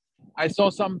 I saw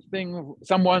something,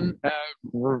 someone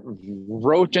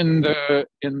wrote in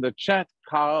the chat,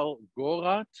 Karl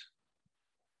Gorath.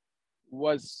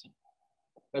 Was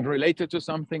that related to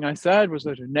something I said? Was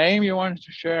that a name you wanted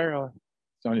to share? Or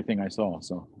it's the only thing I saw,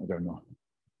 so I don't know.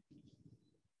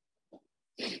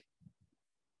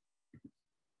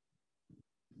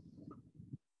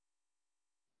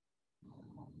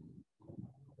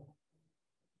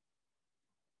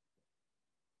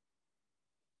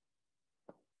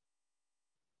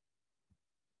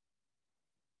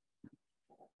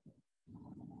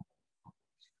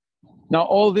 Now,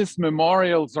 all these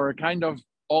memorials are kind of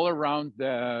all around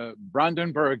the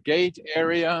Brandenburg Gate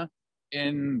area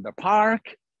in the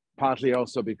park, partly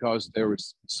also because there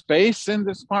is space in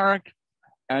this park,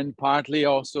 and partly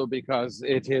also because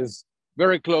it is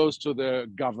very close to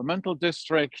the governmental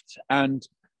district and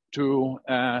to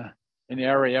an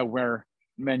area where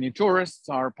many tourists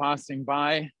are passing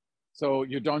by. So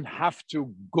you don't have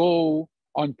to go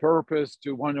on purpose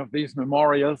to one of these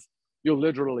memorials. You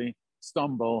literally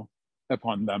stumble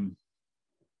upon them.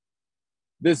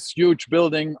 This huge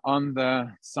building on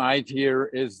the side here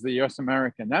is the US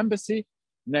American Embassy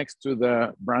next to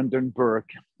the Brandenburg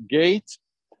Gate.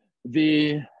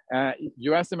 the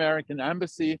US American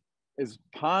Embassy is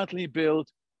partly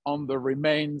built on the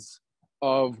remains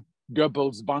of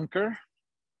Goebbels' bunker.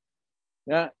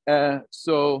 Yeah,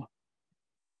 so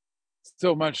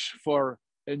much for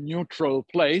a neutral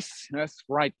place. That's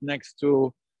right next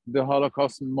to the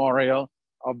Holocaust Memorial.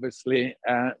 Obviously,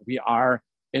 we are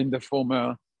in the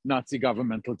former Nazi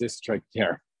governmental district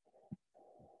here.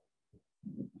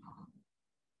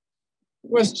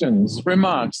 Questions,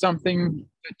 remarks, something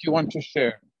that you want to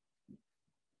share?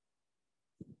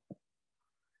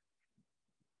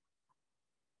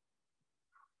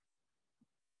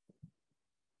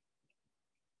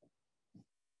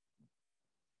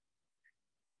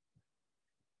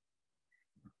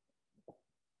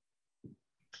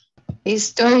 These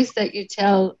stories that you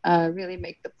tell really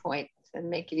make the point and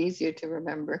make it easier to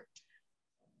remember.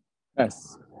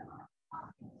 Yes.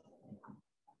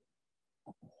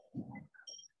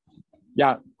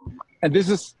 Yeah, and this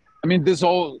is, I mean, this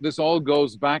all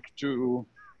goes back to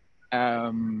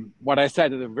what I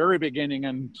said at the very beginning,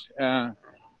 and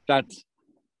that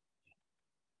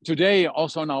today,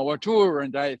 also on our tour,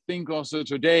 and I think also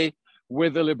today,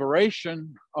 with the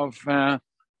liberation of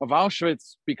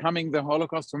Auschwitz becoming the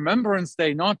Holocaust Remembrance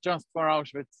Day, not just for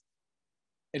Auschwitz,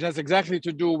 it has exactly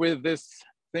to do with this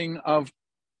thing of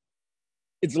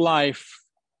it's life,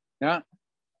 yeah,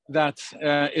 that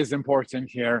is important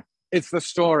here. It's the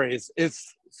stories,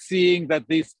 it's seeing that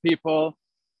these people,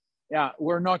 yeah,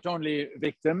 were not only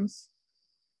victims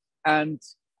and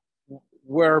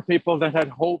were people that had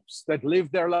hopes, that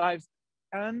lived their lives,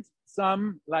 and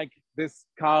some, like this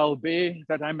Karl B.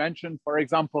 that I mentioned, for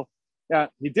example, yeah,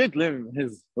 he did live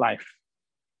his life.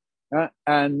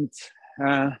 And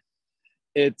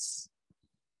it's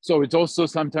also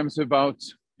sometimes about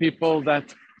people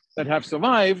that have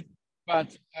survived,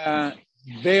 but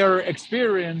their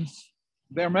experience,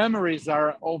 their memories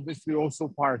are obviously also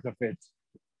part of it.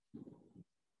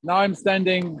 Now I'm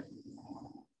standing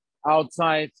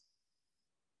outside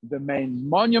the main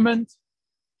monument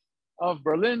of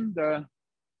Berlin, the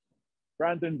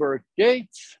Brandenburg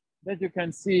Gate that you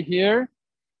can see here.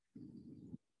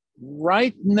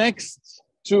 Right next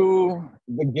to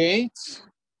the gate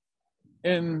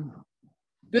in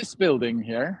this building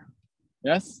here,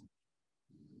 yes,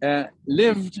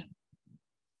 lived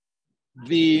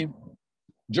the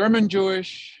German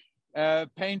Jewish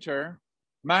painter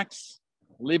Max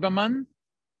Liebermann.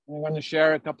 I'm going to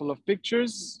share a couple of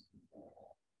pictures.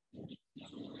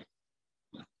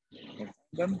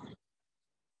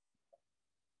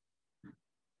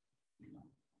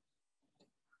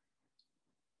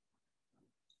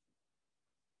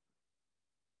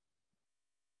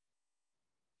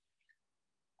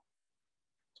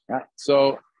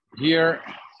 So here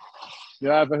you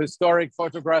have a historic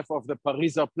photograph of the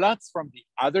Pariser Platz from the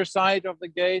other side of the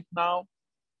gate now.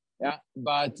 Yeah,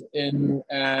 but in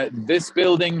this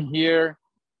building here,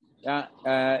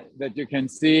 that you can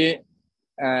see,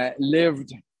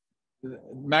 lived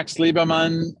Max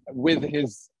Liebermann with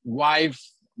his wife,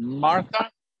 Martha.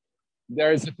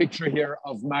 There is a picture here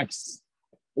of Max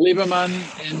Liebermann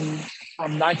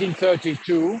from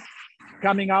 1932,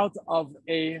 coming out of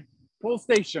a poll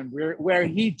station where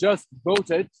he just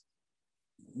voted,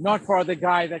 not for the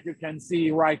guy that you can see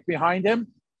right behind him.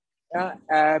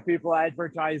 People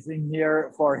advertising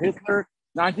here for Hitler.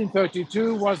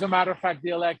 1932 was, a matter of fact, the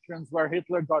elections where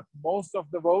Hitler got most of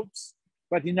the votes,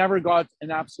 but he never got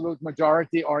an absolute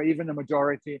majority or even a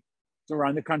majority to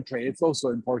run the country. It's also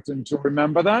important to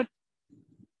remember that.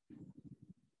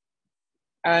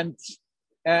 And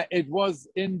it was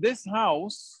in this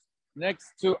house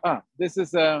next to, this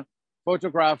is a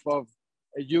photograph of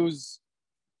a use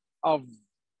of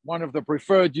one of the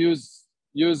preferred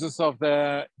users of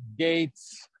the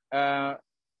gates.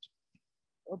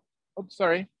 Oops,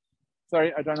 sorry,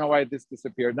 I don't know why this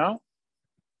disappeared now.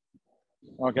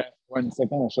 Okay, 1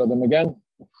 second, I'll show them again.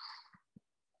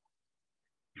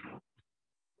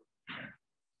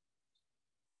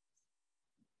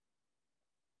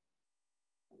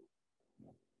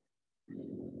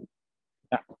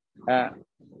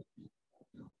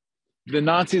 The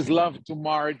Nazis loved to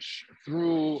march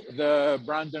through the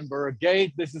Brandenburg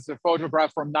Gate. This is a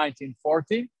photograph from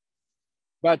 1940,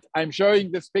 but I'm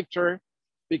showing this picture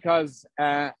because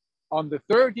on the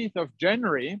 30th of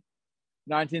January,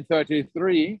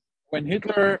 1933, when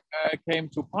Hitler came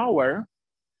to power,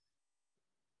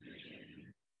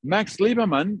 Max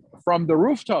Liebermann, from the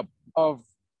rooftop of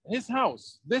his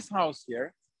house, this house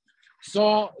here,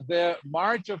 saw the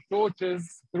march of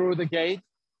torches through the gate.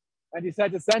 And he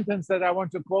said a sentence that I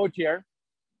want to quote here.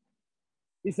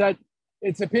 He said,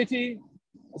 "It's a pity,"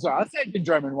 so I'll say it in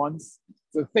German once,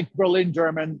 it's a thick Berlin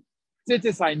German. Das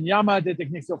ist ein Jammer, dass ich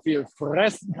nicht so viel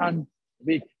fressen kann,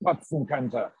 wie ich kotzen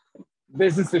könnte.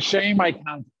 This is a shame I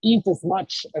can't eat as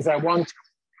much as I want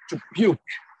to puke.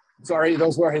 Sorry,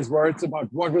 those were his words about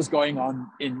what was going on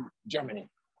in Germany.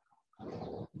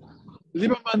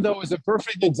 Lieberman, though, is a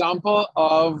perfect example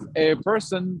of a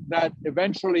person that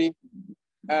eventually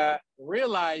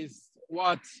realized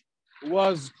what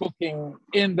was cooking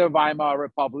in the Weimar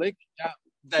Republic,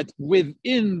 that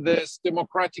within this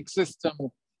democratic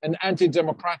system, an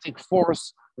anti-democratic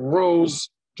force rose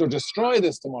to destroy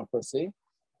this democracy.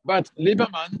 But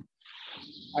Lieberman,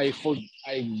 I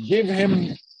give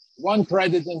him one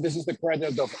credit, and this is the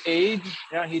credit of age.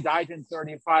 Yeah, he died in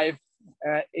 35,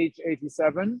 age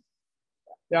 87.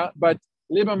 Yeah, but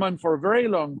Lieberman, for a very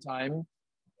long time,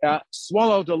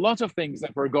 swallowed a lot of things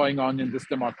that were going on in this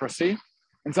democracy.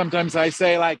 And sometimes I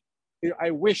say, like,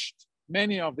 I wished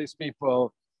many of these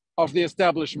people of the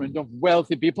establishment, of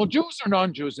wealthy people, Jews or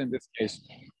non-Jews in this case,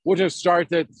 would have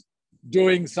started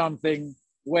doing something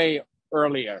way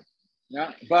earlier.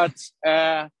 Yeah, but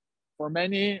for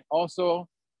many, also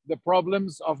the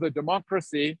problems of the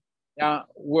democracy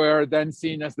were then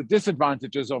seen as the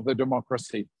disadvantages of the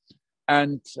democracy.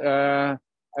 And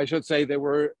I should say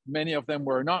many of them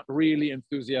were not really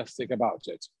enthusiastic about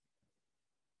it.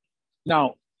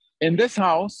 Now, in this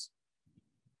house,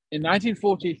 in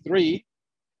 1943,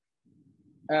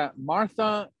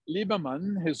 Martha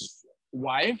Lieberman, his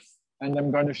wife, and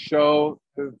I'm going to show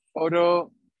a photo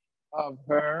of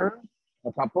her,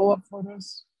 a couple of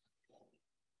photos.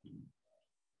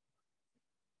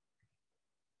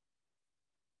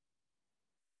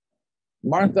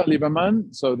 Martha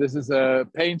Lieberman, so this is a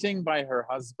painting by her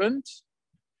husband.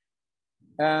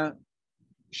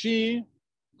 She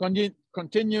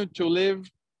continued to live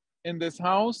in this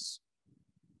house,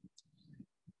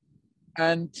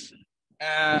 and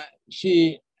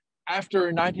she,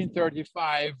 after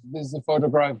 1935, this is a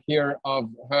photograph here of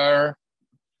her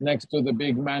next to the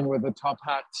big man with the top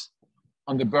hat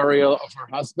on the burial of her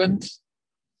husband.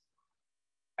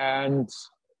 And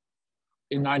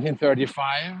in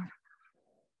 1935,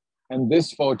 and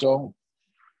this photo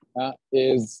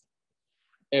is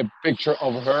a picture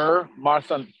of her,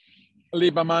 Martha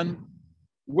Lieberman,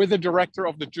 with the director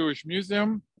of the Jewish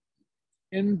Museum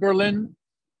in Berlin,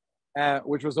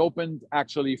 which was opened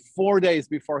actually 4 days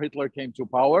before Hitler came to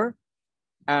power.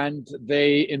 And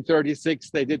they, in 36,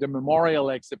 they did a memorial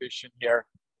exhibition here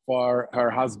for her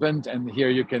husband. And here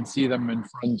you can see them in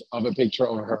front of a picture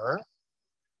of her,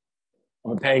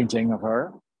 of a painting of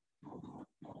her.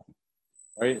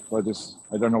 Right, or this,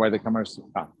 I don't know why the camera's.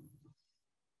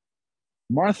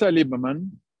 Martha Lieberman,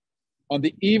 on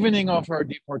the evening of her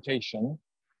deportation,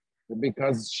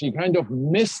 because she kind of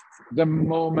missed the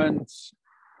moment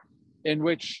in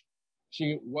which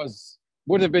she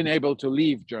would have been able to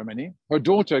leave Germany. Her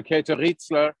daughter, Käthe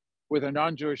Rietzler, with a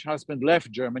non-Jewish husband,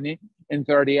 left Germany in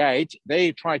 38.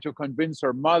 They tried to convince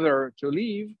her mother to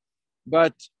leave,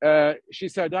 but she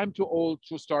said, I'm too old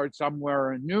to start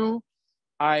somewhere new.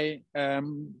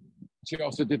 She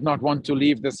also did not want to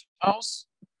leave this house.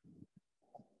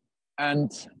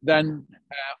 And then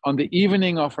on the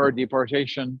evening of her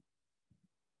deportation,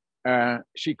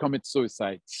 she commits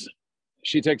suicide.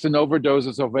 She takes an overdose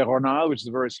of Veronal, which is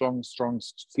a very strong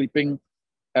sleeping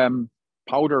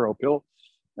powder or pill.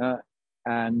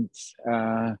 And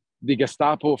the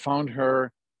Gestapo found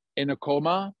her in a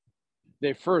coma.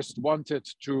 They first wanted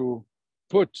to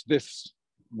put this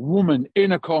woman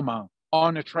in a coma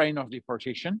on a train of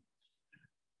deportation.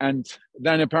 And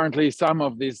then apparently some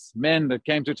of these men that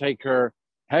came to take her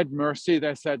had mercy.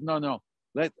 They said, no,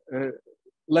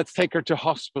 let's take her to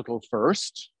hospital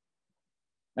first.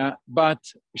 But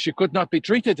she could not be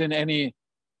treated in any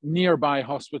nearby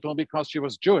hospital because she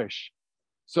was Jewish.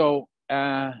 So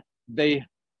they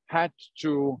had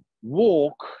to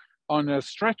walk on a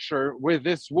stretcher with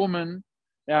this woman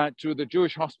to the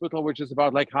Jewish hospital, which is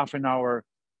about like half an hour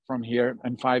from here.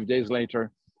 And 5 days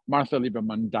later, Martha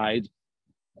Lieberman died.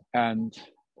 And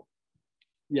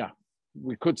yeah,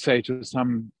 we could say to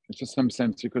some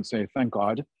sense, you could say, thank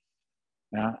God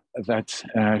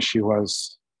that she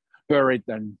was buried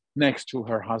then next to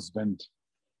her husband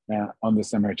on the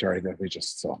cemetery that we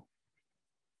just saw.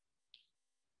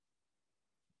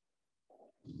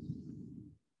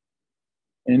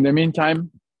 In the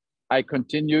meantime, I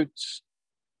continued.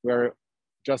 We're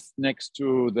just next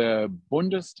to the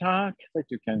Bundestag that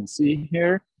you can see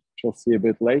here, which we'll see a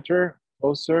bit later,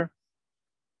 closer.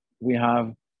 We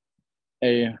have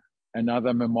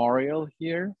another memorial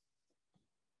here.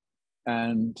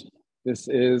 And this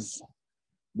is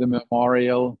the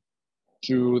memorial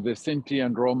to the Sinti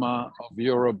and Roma of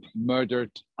Europe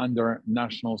murdered under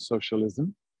National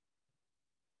Socialism.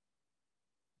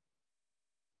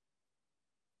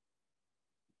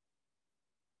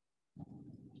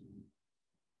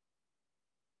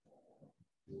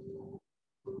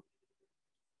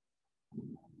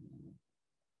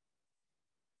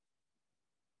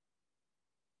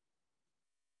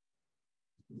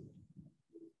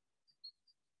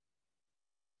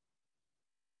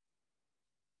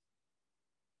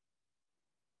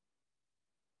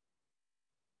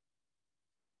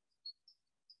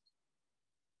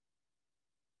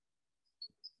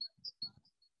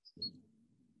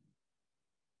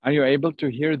 Are you able to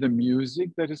hear the music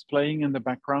that is playing in the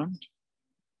background?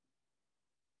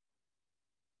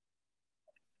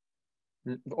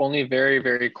 Only very,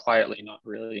 very quietly, not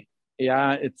really.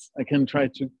 Yeah, I can try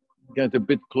to get a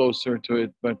bit closer to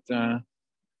it, but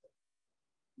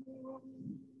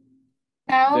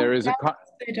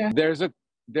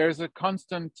there's a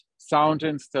constant sound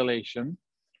installation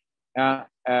of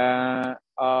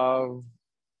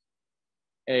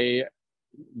a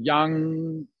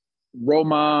young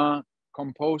Roma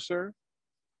composer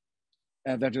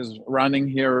that is running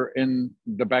here in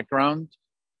the background.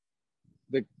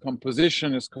 The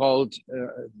composition is called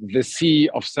The Sea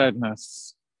of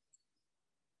Sadness.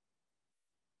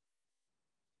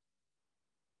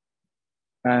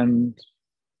 And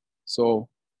so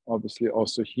obviously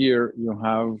also here you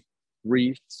have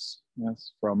wreaths,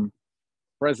 yes, from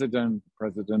president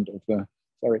of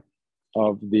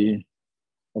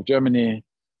Germany,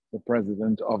 the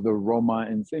president of the Roma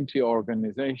and Sinti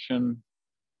organization.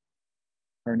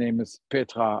 Her name is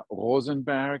Petra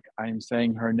Rosenberg. I'm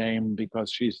saying her name because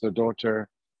she's the daughter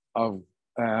of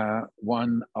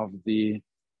one of the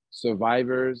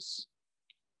survivors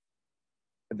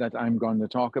that I'm going to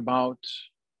talk about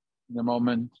in a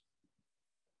moment.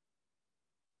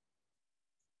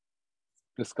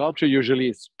 The sculpture usually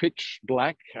is pitch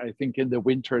black. I think in the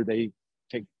winter they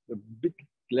take a bit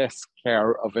less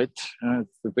care of it.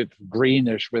 It's a bit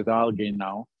greenish with algae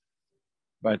now.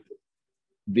 But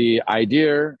the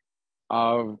idea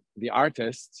of the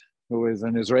artist, who is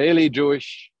an Israeli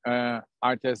Jewish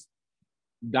artist,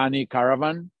 Danny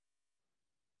Caravan,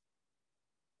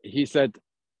 he said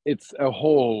it's a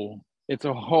whole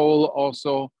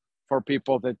also for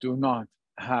people that do not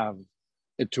have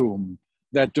a tomb,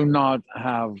 that do not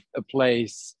have a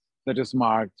place that is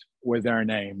marked with their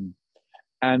name.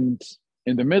 And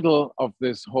in the middle of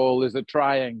this hole is a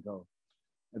triangle.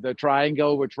 The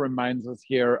triangle which reminds us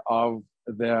here of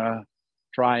the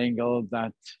triangle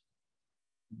that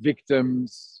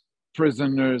victims,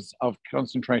 prisoners of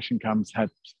concentration camps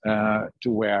had to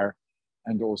wear,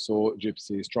 and also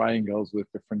gypsies, triangles with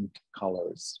different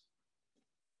colors.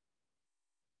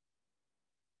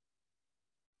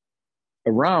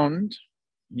 Around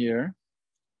here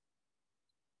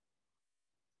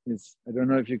is, I don't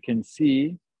know if you can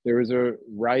see, there is a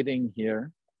writing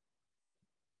here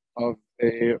of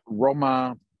a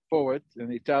Roma poet,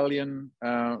 an Italian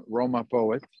Roma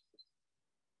poet.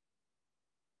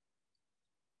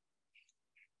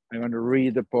 I'm going to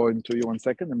read the poem to you 1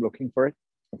 second. I'm looking for it.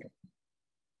 Okay.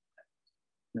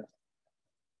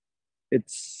 Yeah.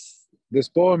 This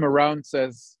poem around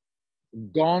says,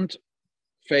 gaunt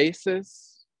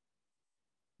faces,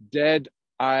 dead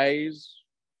eyes,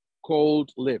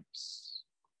 cold lips,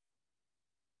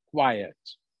 quiet,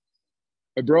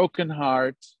 a broken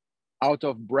heart, out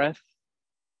of breath,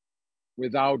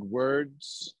 without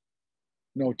words,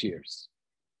 no tears.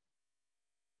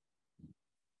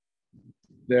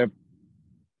 The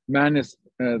man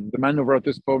who wrote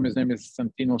this poem, his name is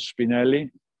Santino Spinelli,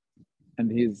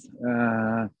 and his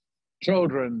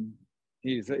children,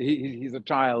 he's a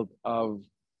child of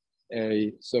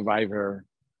a survivor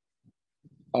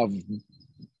of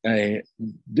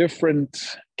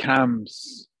different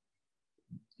camps.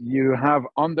 You have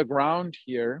on the ground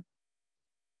here,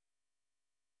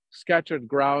 scattered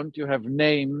ground, you have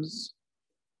names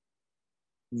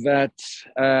that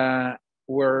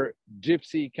were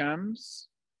gypsy camps.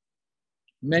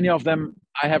 Many of them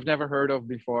I have never heard of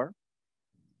before.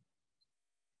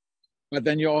 But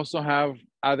then you also have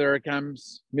other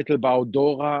camps, Mittelbau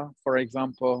Dora, for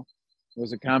example,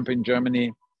 was a camp in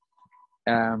Germany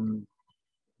in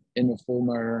a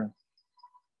former,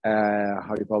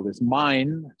 how do you call this,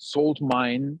 mine, salt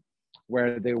mine,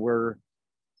 where they were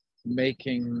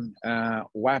making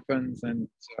weapons and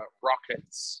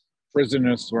rockets.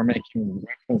 Prisoners were making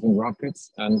weapons and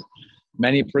rockets, and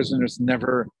many prisoners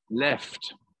never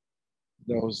left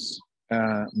those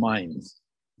mines.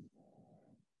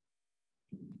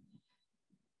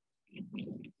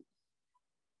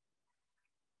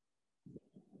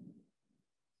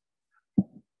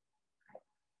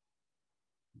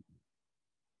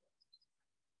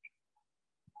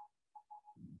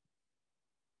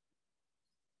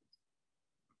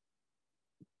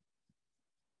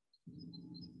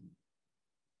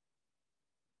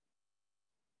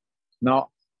 Now,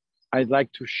 I'd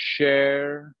like to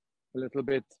share a little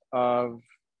bit of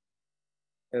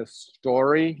a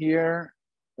story here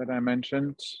that I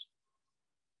mentioned.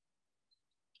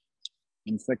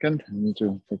 1 second, I need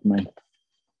to take my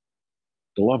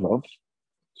glove off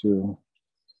to,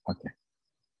 okay.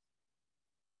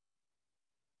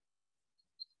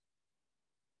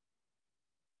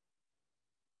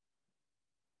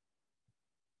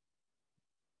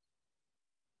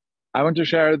 I want to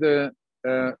share the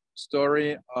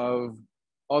story of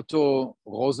Otto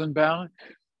Rosenberg.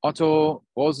 Otto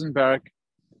Rosenberg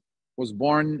was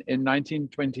born in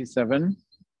 1927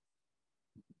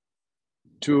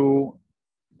 to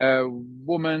a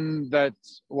woman that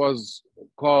was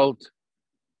called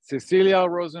Cecilia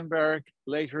Rosenberg.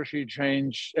 Later she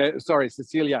changed,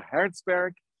 Cecilia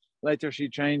Herzberg. Later she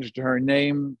changed her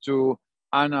name to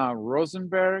Anna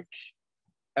Rosenberg.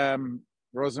 The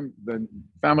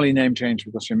family name changed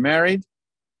because she married.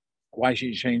 Why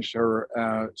she changed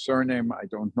her surname, I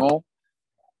don't know.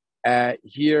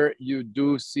 Here you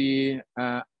do see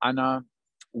Anna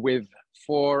with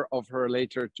 4 of her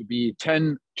later to be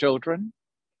 10 children.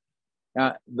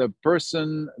 The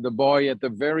boy at the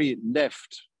very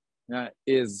left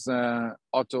is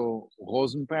Otto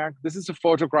Rosenberg. This is a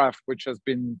photograph which has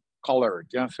been colored,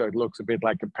 yeah, so it looks a bit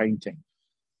like a painting.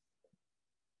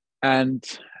 And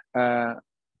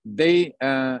they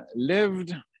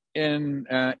lived in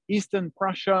Eastern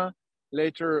Prussia,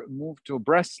 later moved to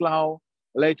Breslau,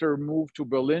 later moved to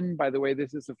Berlin. By the way,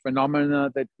 this is a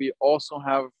phenomena that we also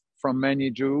have from many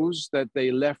Jews, that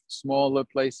they left smaller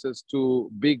places to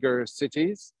bigger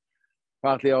cities,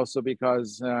 partly also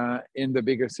because in the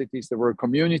bigger cities there were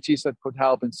communities that could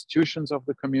help, institutions of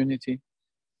the community.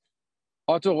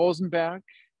 Otto Rosenberg,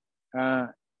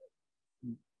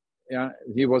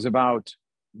 he was about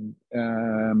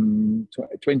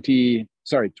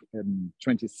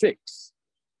 26.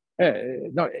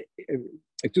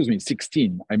 Excuse me,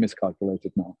 16. I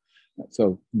miscalculated now.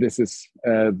 So this is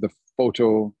the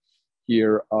photo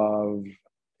here of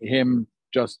him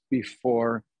just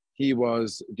before he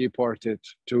was deported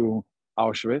to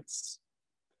Auschwitz.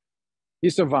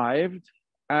 He survived,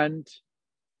 and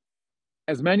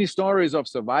as many stories of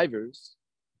survivors,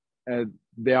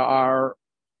 there are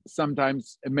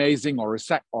sometimes amazing or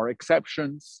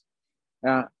exceptions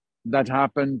that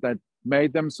happened that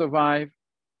made them survive.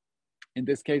 In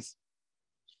this case,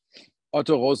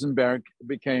 Otto Rosenberg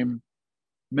became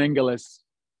Mengeles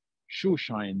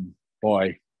shoeshine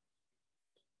boy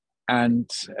and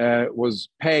was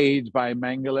paid by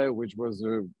Mengele, which was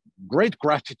a great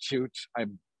gratitude,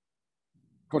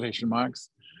 quotation marks,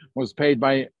 was paid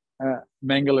by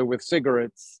Mengele with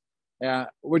cigarettes,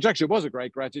 which actually was a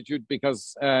great gratitude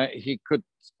because he could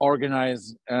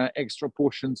organize extra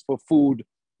portions for food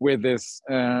with his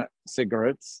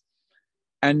cigarettes.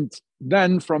 And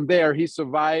then from there, he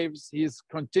survives. He's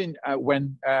when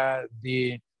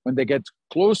they get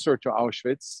closer to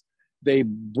Auschwitz, they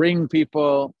bring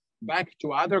people back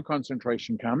to other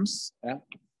concentration camps.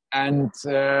 And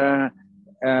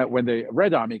when the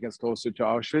Red Army gets closer to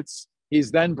Auschwitz, he's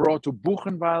then brought to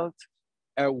Buchenwald,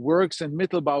 works in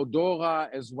Mittelbau-Dora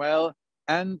as well,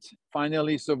 and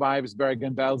finally survives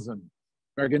Bergen-Belsen.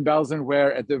 Bergen-Belsen,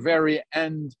 where at the very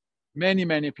end, many,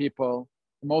 many people,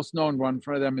 the most known one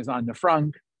for them is Anne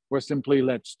Frank, were simply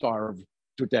let starve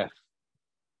to death.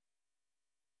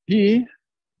 He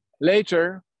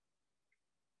later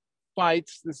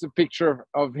fights, this is a picture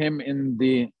of him in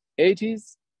the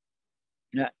 80s.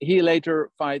 He later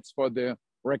fights for the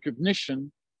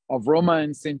recognition of Roma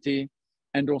and Sinti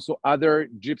and also other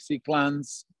gypsy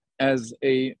clans as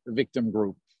a victim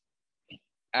group.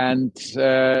 And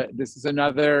this is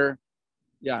another,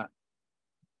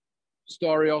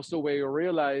 story also where you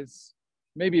realize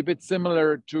maybe a bit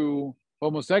similar to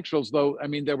homosexuals, though, I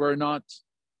mean, they were not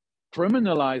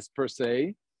criminalized per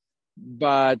se,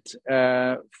 but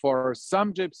for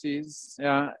some gypsies,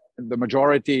 the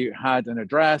majority had an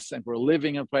address and were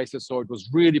living in places, so it was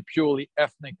really purely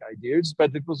ethnic ideas,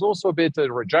 but it was also a bit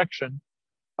a rejection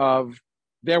of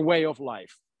their way of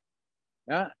life,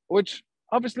 which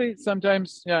obviously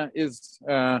sometimes is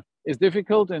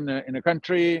difficult in a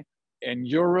country in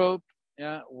Europe,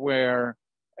 where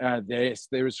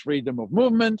there is freedom of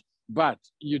movement, but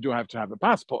you do have to have a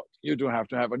passport, you do have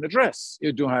to have an address,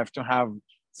 you do have to have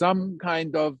some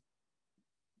kind of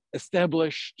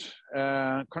established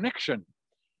connection.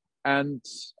 And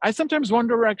I sometimes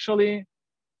wonder, actually,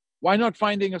 why not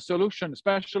finding a solution,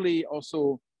 especially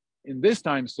also in these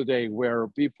times today where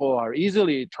people are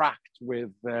easily tracked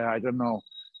with, I don't know,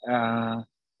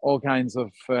 all kinds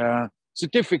of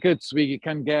certificates we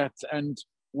can get, and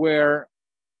where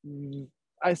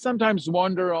I sometimes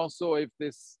wonder also if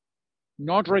this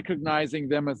not recognizing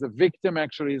them as a victim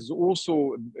actually is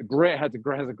also has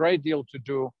a great deal to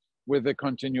do with the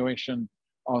continuation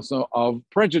also of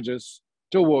prejudice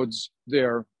towards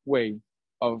their way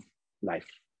of life.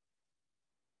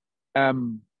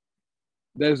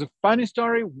 There's a funny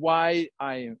story why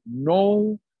I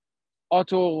know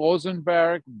Otto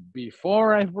Rosenberg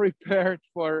before I prepared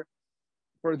for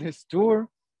this tour,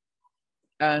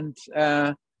 and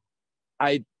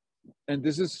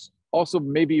this is also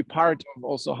maybe part of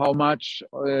also how much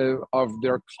of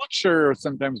their culture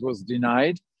sometimes was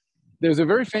denied. There's a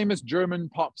very famous German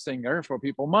pop singer, for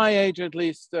people my age at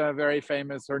least, very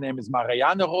famous. Her name is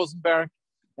Marianne Rosenberg.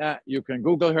 You can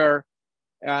Google her.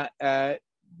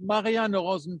 Marianne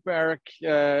Rosenberg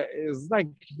is like,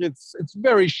 it's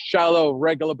very shallow,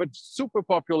 regular, but super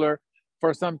popular.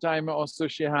 For some time also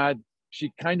she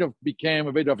kind of became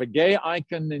a bit of a gay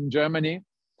icon in Germany.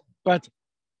 But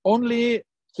only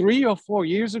 3 or 4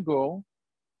 years ago,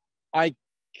 I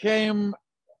became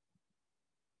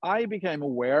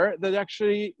aware that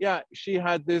actually, she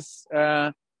had this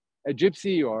a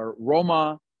gypsy or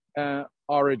Roma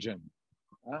origin.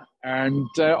 And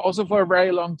also for a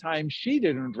very long time, she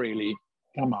didn't really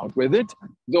come out with it,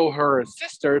 though her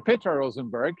sister, Petra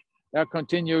Rosenberg,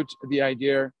 continued the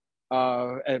idea,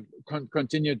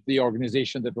 continued the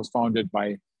organization that was founded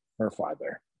by her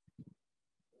father.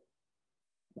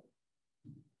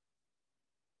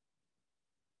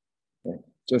 Okay.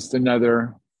 Just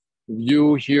another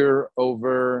view here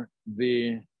over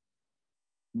the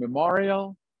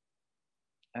memorial.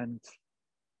 And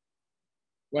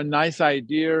one nice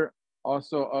idea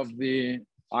also of the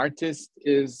artist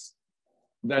is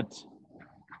that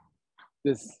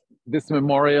this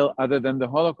memorial, other than the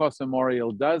Holocaust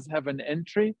memorial, does have an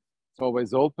entry. It's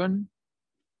always open.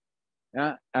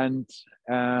 Yeah, and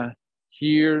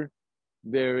here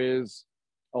there is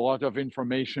a lot of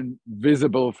information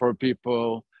visible for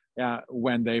people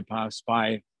when they pass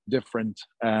by, different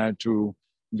to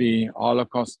the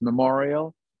Holocaust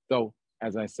memorial. Though,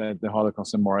 as I said, the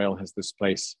Holocaust memorial has this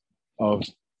place of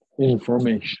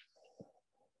information.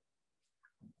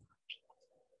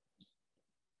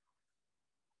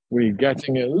 We're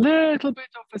getting a little bit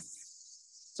of a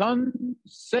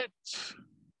sunset,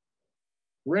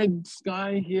 red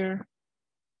sky here.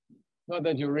 Not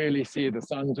that you really see the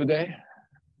sun today.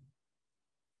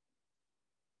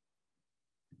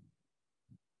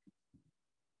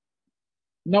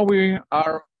 Now we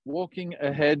are walking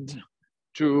ahead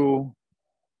to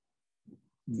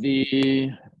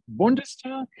the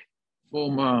Bundestag,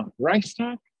 former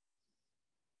Reichstag.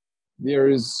 There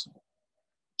is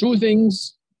 2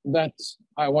 things that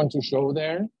I want to show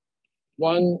there.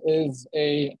 One is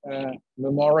a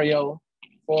memorial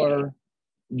for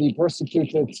the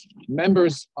persecuted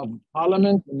members of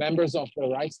parliament, members of the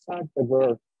Reichstag that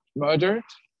were murdered.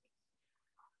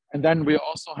 And then we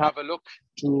also have a look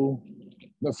to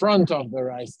the front of the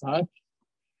Reichstag,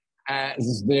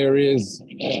 as there is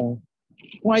a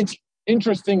quite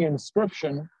interesting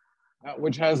inscription,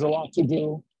 which has a lot to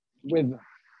do with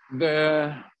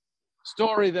the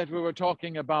story that we were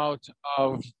talking about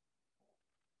of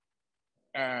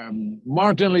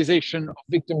marginalization of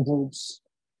victim groups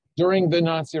during the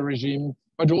Nazi regime,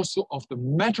 but also of the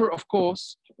matter, of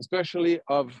course, especially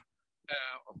of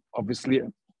obviously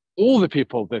all the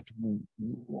people that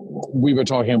we were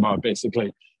talking about,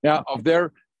 basically, of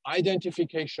their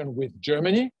identification with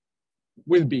Germany,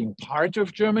 with being part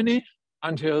of Germany,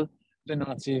 until the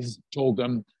Nazis told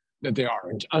them that they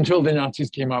aren't, until the Nazis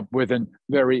came up with a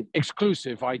very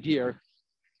exclusive idea,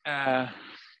 to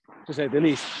say the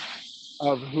least,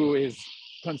 of who is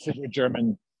considered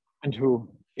German and who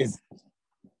is.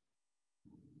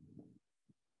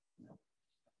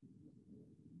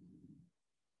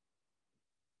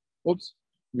 Oops,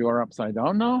 you are upside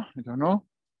down now, I don't know.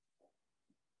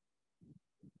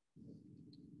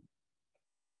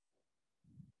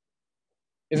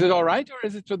 Is it all right, or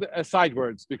is it to the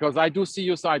sidewards? Because I do see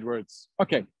you sidewards.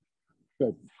 Okay,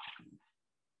 good.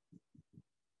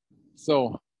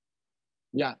 So,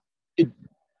 yeah,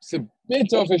 it's a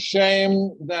bit of a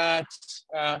shame that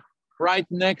right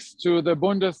next to the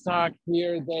Bundestag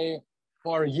here,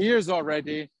 for years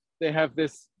already, they have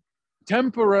this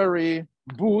temporary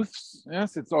booths.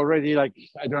 Yes, it's already like,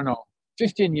 I don't know,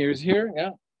 15 years here, yeah.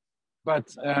 But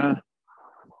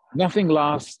nothing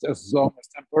lasts as long as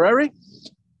temporary.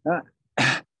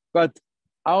 But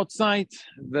outside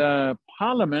the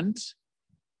parliament,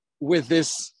 with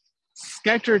this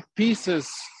scattered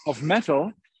pieces of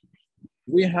metal,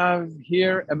 we have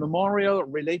here a memorial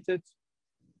related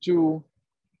to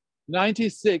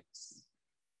 96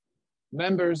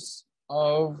 members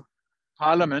of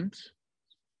parliament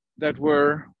that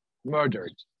were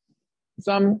murdered.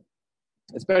 Some,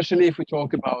 especially if we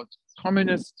talk about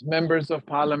communist members of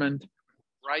parliament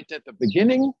right at the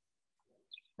beginning,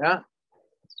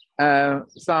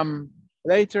 some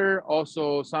later,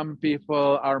 also some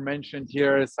people are mentioned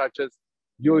here, such as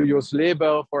Julius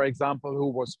Leber, for example, who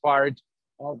was part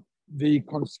of the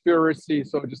conspiracy,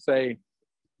 so to say,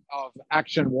 of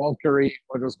Action Walkyrie,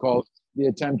 what was called the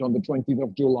attempt on the 20th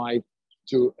of July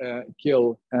to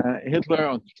kill Hitler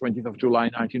on the 20th of July,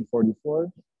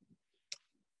 1944.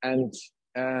 And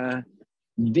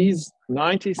these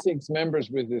 96 members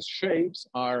with these shapes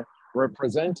are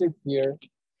represented here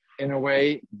in a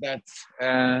way that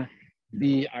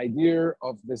the idea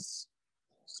of this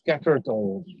scattered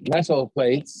or metal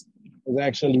plates is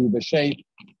actually the shape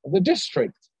of the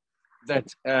district that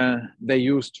they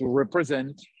used to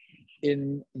represent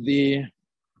in the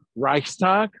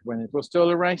Reichstag, when it was still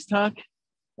a Reichstag,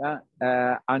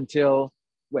 until,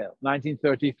 well,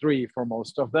 1933 for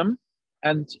most of them.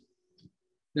 And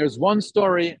there's one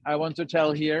story I want to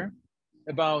tell here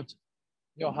about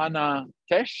Johanna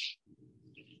Tesch,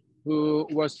 who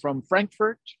was from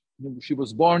Frankfurt. She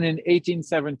was born in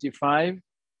 1875,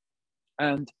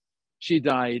 and she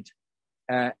died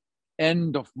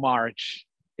end of March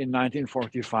in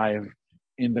 1945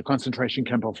 in the concentration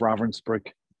camp of Ravensbrück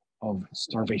of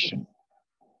starvation.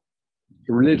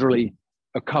 Literally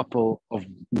a couple of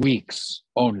weeks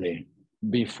only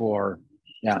before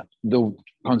the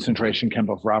concentration camp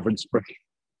of Ravensbrück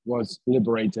was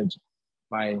liberated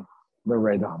by the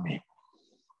Red Army.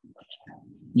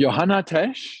 Johanna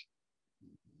Tesch,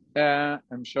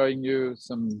 I'm showing you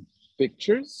some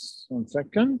pictures, 1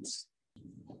 second.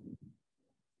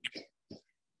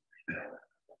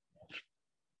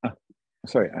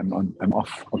 Sorry, I'm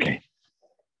off, okay.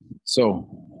 So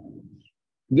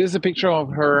this is a picture of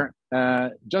her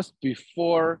just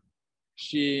before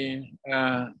she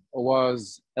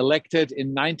was elected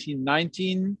in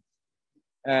 1919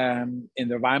 in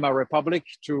the Weimar Republic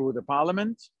to the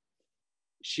parliament.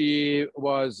 She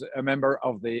was a member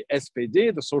of the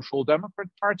SPD, the Social Democrat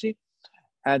Party,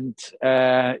 and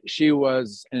she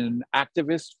was an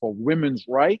activist for women's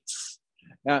rights.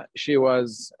 She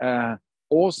was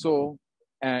also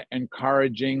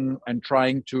encouraging and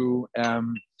trying to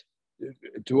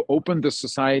open the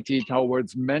society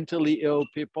towards mentally ill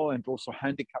people and also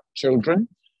handicapped children.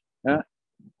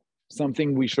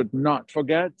 Something we should not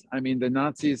forget. I mean, the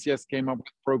Nazis, yes, came up with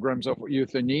programs of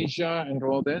euthanasia and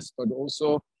all this, but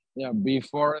also,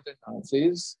 before the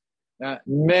Nazis,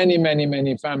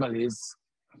 many families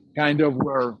kind of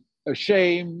were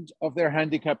ashamed of their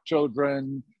handicapped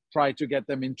children, tried to get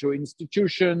them into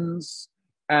institutions,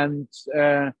 and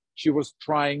she was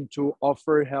trying to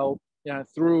offer help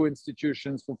through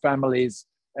institutions for families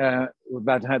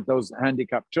that had those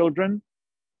handicapped children.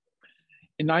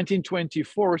 In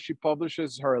 1924, she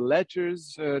publishes her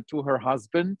letters to her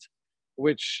husband,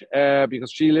 which,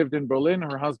 because she lived in Berlin,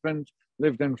 her husband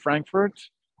lived in Frankfurt,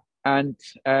 and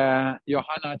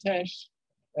Johanna Tesch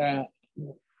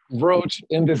wrote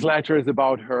in these letters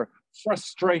about her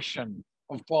frustration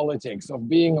of politics, of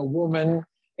being a woman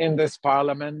in this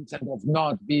parliament and of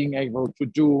not being able to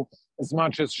do as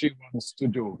much as she wants to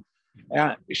do.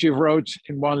 She wrote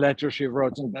in one letter,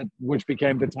 that, which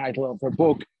became the title of her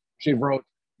book, she wrote,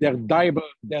 Der Teufel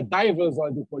soll die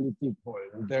Politik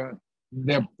wollen.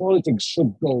 Their politics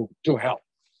should go to hell.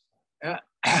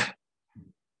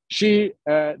 She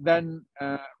then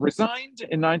resigned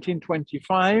in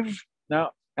 1925.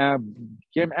 Now,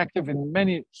 became active in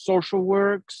many social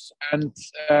works, and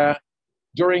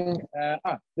during,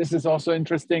 this is also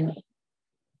interesting.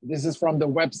 This is from the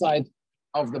website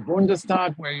of the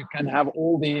Bundestag, where you can have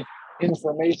all the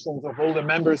information of all the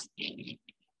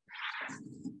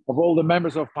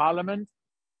members of parliament.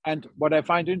 And what I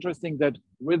find interesting, that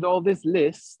with all these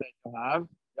lists that you have,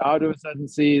 you all of a sudden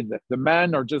see that the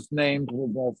men are just named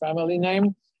with their family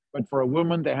name, but for a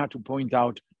woman, they had to point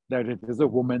out that it is a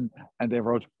woman, and they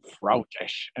wrote Frau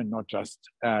Tesch and not just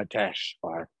Tesch,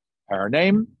 or her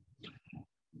name.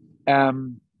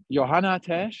 Johanna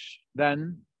Tesch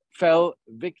then fell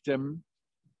victim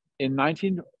in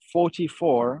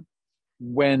 1944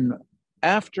 when,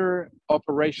 after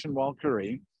Operation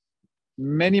Walkyrie,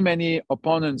 many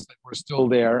opponents that were still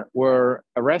there were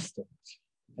arrested.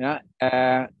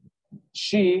 The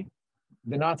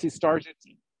Nazis started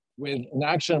with an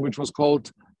action which was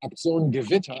called Aktion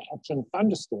Gewitter, Action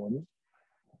Thunderstorm.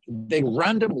 They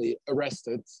randomly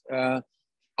arrested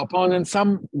opponents.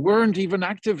 Some weren't even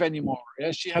active anymore.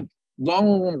 She had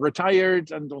long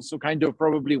retired and also kind of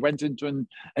probably went into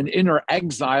an inner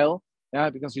exile.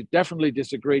 because he definitely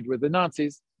disagreed with the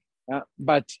Nazis.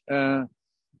 But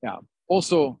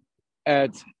also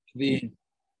at the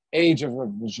age of,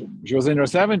 she was in her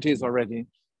 70s already,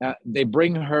 they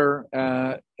bring her,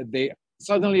 they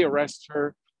suddenly arrest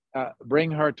her,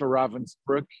 bring her to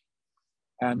Ravensbrück.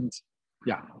 And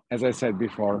as I said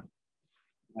before,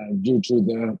 due to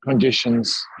the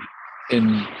conditions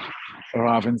in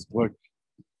Ravensbrück,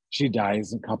 she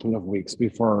dies a couple of weeks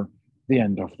before the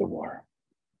end of the war.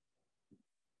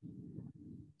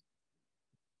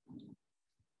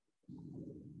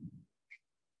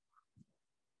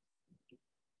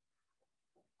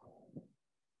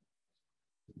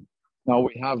 Now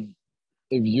we have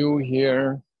a view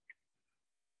here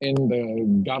in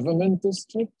the government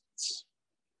districts.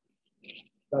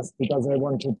 That's because I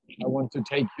want to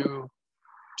take you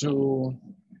to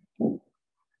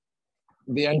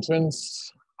the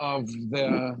entrance of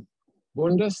the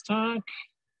Bundestag.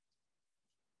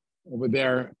 Over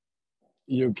there,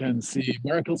 you can see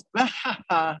Merkel's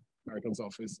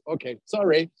office. Okay,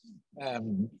 sorry.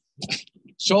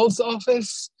 Scholz's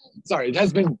office. Sorry, it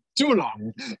has been too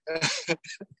long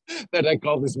that I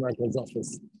call this Merkel's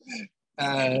office.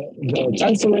 The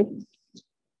Chancellor.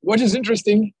 What is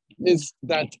interesting is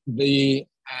that the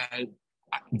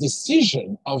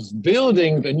decision of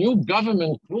building the new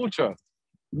government quarter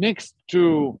next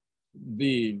to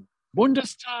the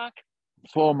Bundestag,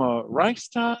 former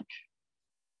Reichstag,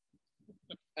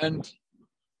 and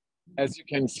as you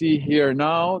can see here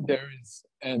now, there is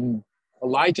a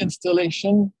light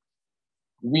installation.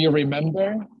 We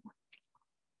remember,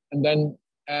 and then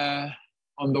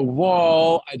on the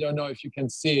wall, I don't know if you can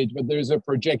see it, but there's a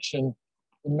projection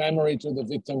in memory to the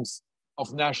victims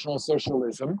of National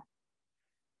Socialism.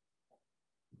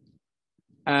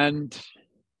 And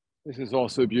this is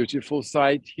also a beautiful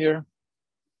site here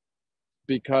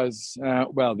because,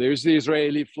 well, there's the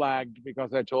Israeli flag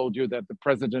because I told you that the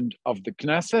president of the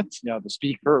Knesset, the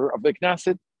speaker of the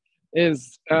Knesset,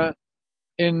 is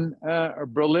in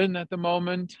Berlin at the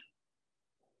moment.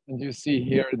 And you see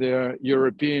here the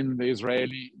European, the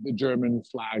Israeli, the German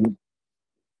flag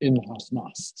in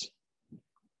half-mast.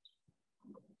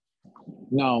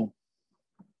 Now,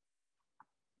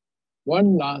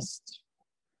 one last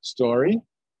story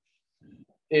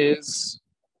is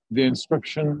the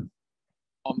inscription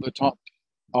on the top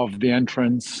of the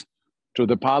entrance to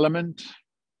the parliament,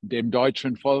 dem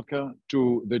deutschen Volke,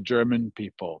 to the German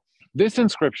people. This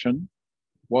inscription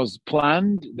was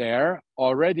planned there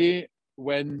already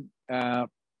when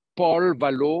Paul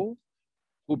Vallot,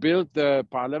 who built the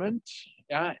parliament,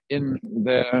 it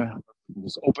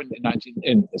was opened in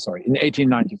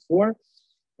 1894.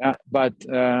 But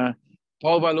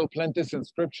Paul Vallot planned this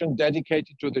inscription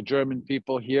dedicated to the German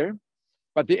people here,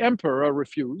 but the emperor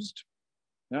refused.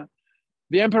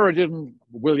 The emperor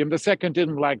William II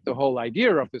didn't like the whole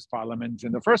idea of this parliament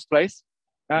in the first place.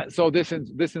 So this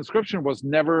inscription was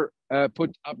never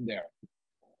put up there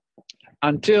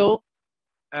until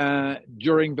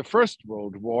during the First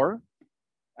World War,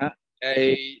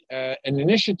 an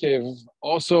initiative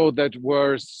also that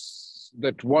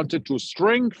wanted to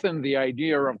strengthen the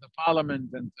idea of the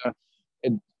parliament,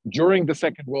 and during the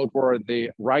Second World War, the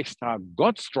Reichstag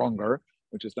got stronger,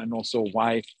 which is then also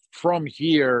why from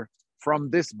here, from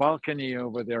this balcony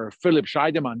over there, Philipp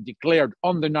Scheidemann declared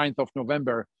on the 9th of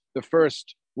November the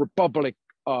first Republic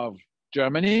of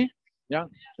Germany,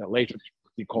 later to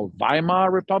be called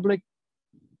Weimar Republic,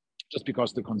 just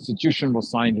because the constitution was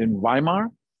signed in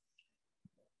Weimar.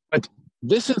 But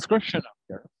this inscription up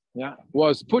here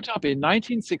was put up in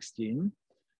 1916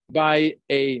 by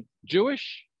a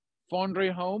Jewish foundry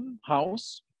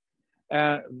house.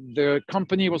 The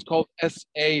company was called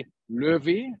S.A.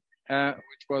 Löwy,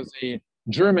 which was a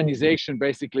Germanization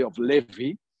basically of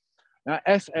Levi.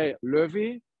 S.A.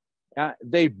 Löwy,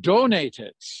 they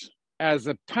donated as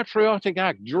a patriotic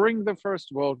act during the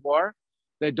First World War,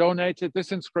 they donated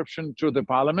this inscription to the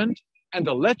parliament, and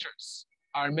the letters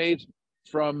are made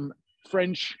from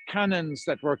French cannons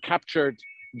that were captured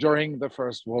during the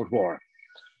First World War.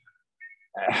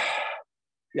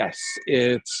 Yes,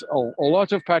 it's a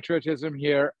lot of patriotism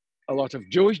here, a lot of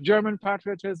Jewish German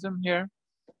patriotism here.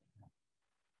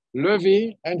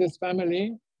 Löwy and his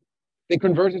family, they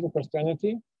converted to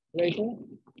Christianity later.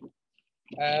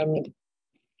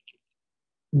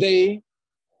 They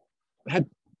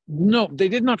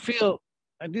did not feel,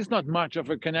 at least not much of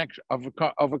a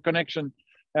connection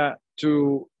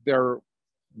to their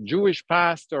Jewish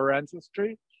past or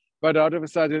ancestry, but out of a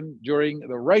sudden, during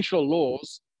the racial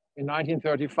laws in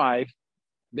 1935,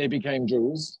 they became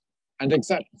Jews. And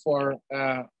except for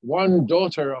one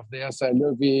daughter of the S.A.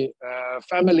 Löwy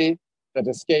family, that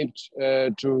escaped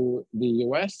to the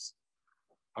US.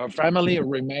 Our family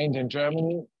remained in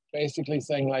Germany, basically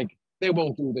saying like, they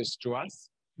won't do this to us.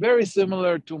 Very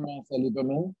similar to Martha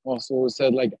Lieberman, also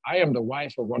said like, I am the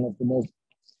wife of one of the most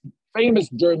famous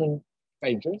German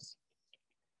painters.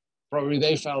 Probably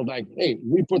they felt like, hey,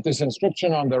 we put this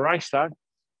inscription on the Reichstag,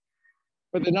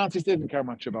 but the Nazis didn't care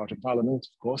much about the parliament,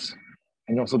 of course.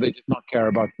 And also they did not care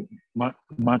about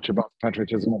much about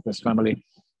patriotism of this family.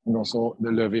 And also the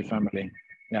Löwy family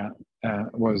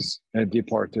was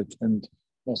deported, and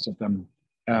most of them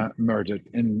murdered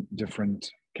in different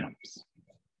camps.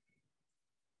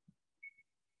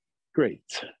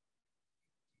 Great.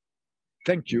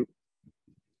 Thank you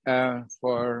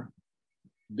for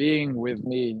being with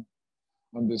me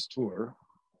on this tour.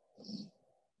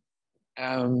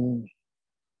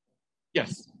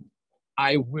 Yes,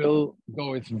 I will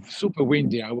go. It's super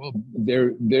windy. I will.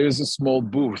 There's a small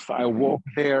booth. I walk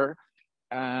there,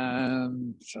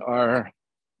 and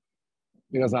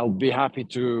because I'll be happy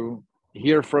to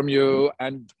hear from you.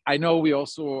 And I know we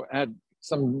also had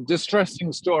some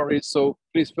distressing stories, so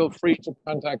please feel free to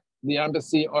contact the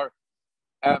embassy, or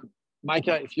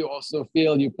Micah, if you also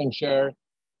feel you can share.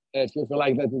 If you feel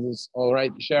like that it is all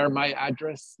right, share my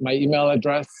address, my email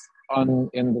address in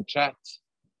the chat.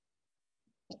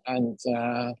 And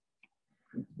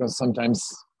because sometimes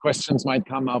questions might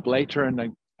come up later, and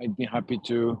I'd be happy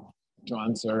to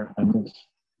answer and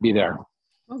be there.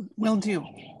 Will do.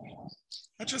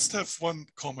 I just have one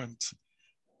comment.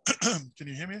 Can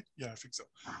you hear me? Yeah, I think so.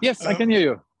 Yes, I can hear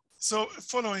you. So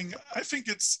following, I think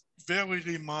it's very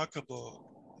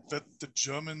remarkable that the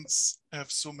Germans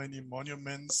have so many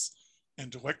monuments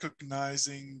and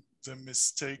recognizing the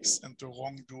mistakes and the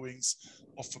wrongdoings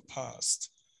of the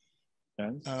past.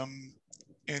 Yes.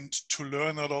 And to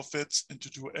learn out of it and to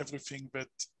do everything that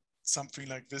something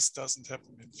like this doesn't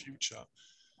happen in future.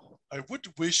 I would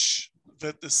wish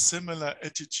that a similar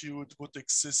attitude would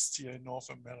exist here in North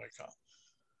America.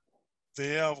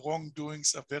 Their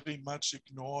wrongdoings are very much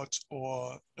ignored,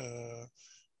 or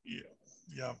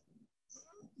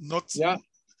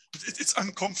it's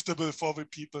uncomfortable for the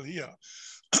people here.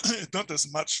 Not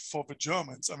as much for the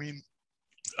Germans. I mean,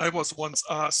 I was once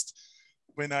asked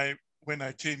when I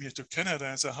came here to Canada,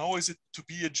 and said, how is it to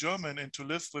be a German and to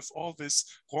live with all these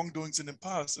wrongdoings in the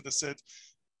past? And I said,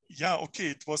 yeah, okay,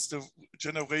 it was the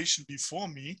generation before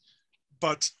me,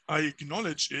 but I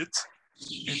acknowledge it,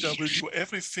 and I will do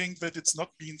everything that it's not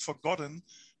being forgotten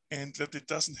and that it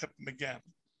doesn't happen again.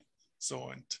 So,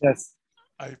 and yes,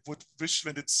 I would wish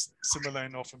that it's similar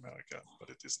in North America, but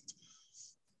it isn't.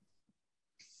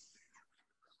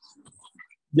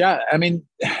 Yeah, I mean,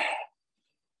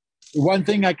 one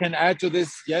thing I can add to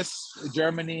this, yes,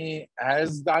 Germany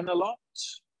has done a lot.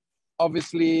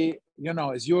 Obviously, you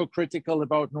know, as you're critical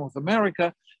about North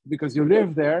America because you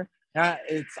live there,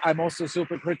 I'm also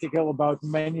super critical about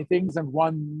many things. And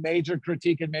one major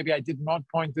critique, and maybe I did not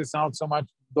point this out so much,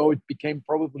 though it became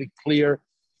probably clear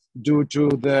due to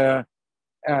the,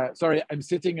 sorry, I'm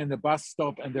sitting in the bus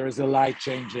stop and there is a light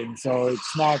changing. So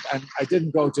it's not, I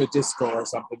didn't go to a disco or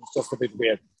something. It's just a bit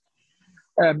weird.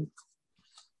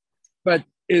 But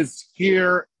is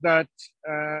here that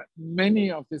many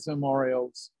of these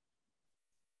memorials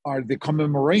are the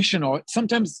commemoration, or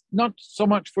sometimes not so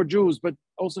much for Jews, but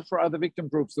also for other victim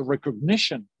groups. The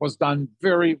recognition was done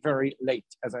very, very late,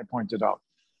 as I pointed out.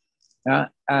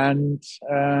 And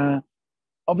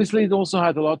obviously it also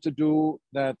had a lot to do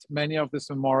that many of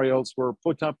these memorials were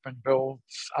put up and built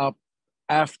up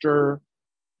after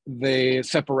the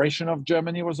separation of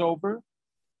Germany was over,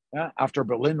 after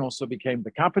Berlin also became the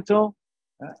capital.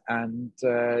 And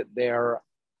there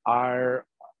are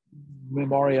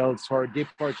memorials for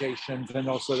deportations, and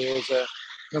also there's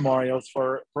memorials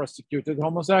for prosecuted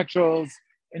homosexuals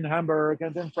in Hamburg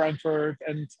and in Frankfurt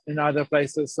and in other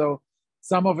places. So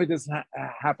some of it has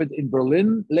happened in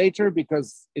Berlin later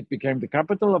because it became the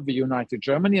capital of the United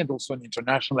Germany, and also an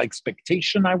international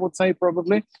expectation, I would say,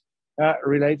 probably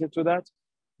related to that.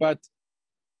 But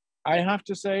I have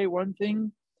to say one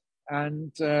thing,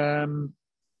 and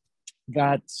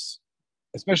that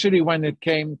especially when it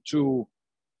came to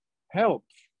help,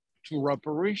 to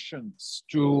reparations,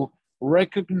 to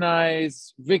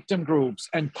recognize victim groups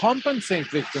and compensate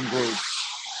victim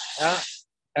groups.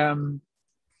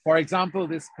 For example,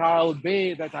 this Karl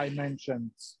B. that I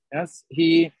mentioned, yes,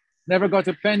 he never got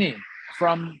a penny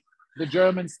from the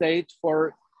German state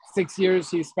for 6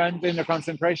 years he spent in a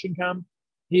concentration camp.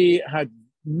 He had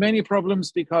many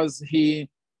problems because he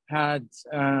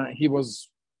was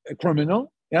a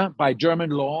criminal, by German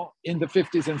law in the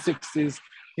 50s and 60s.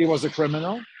 He was a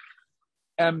criminal.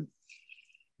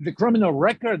 the criminal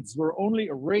records were only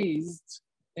erased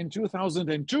in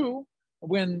 2002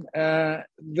 when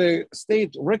the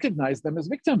state recognized them as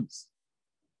victims.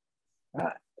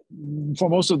 For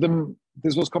most of them,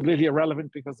 this was completely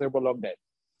irrelevant because they were long dead.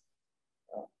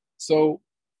 So,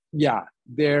 yeah,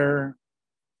 there's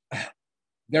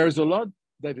a lot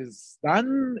that is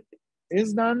done,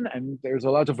 and there's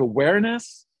a lot of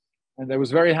awareness. And I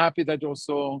was very happy that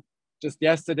also just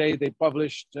yesterday they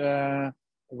published, it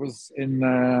was in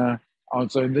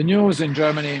also in the news in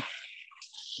Germany,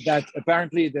 that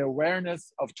apparently the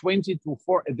awareness of 20 to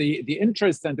 40, the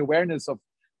interest and awareness of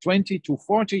 20 to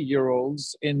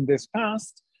 40-year-olds in this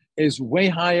past is way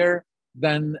higher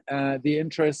than the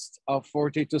interest of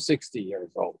 40 to 60 years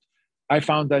old. I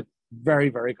found that very,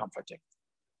 very comforting.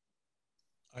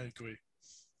 I agree.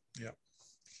 Yeah.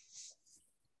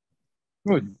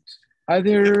 Good. Are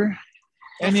there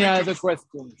any other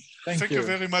questions? Thank you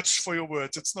very much for your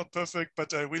words. It's not perfect,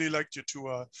 but I really liked you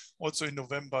too, also in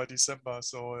November, December.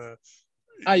 So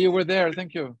you were there.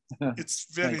 Thank you.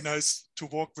 It's very nice to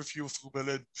walk with you through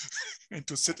Berlin and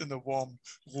to sit in a warm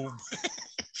room.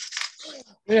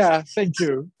 Yeah, thank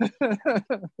you.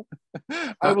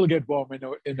 I will get warm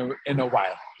in a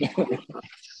while.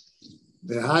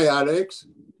 Hi, Alex.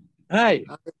 Hi.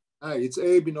 Hi, it's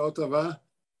Abe in Ottawa.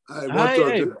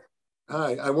 Abe.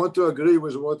 Hi, I want to agree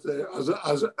with what the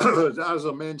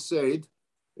other men said,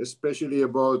 especially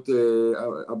about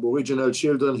Aboriginal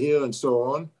children here and so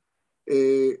on.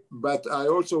 But I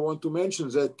also want to mention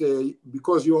that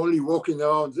because you're only walking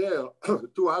around there,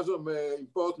 two other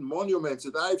important monuments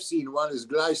that I've seen, one is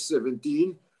Gleis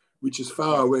 17, which is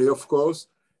far away, of course,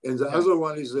 and the other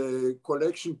one is a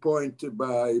collection point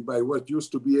by what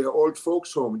used to be an old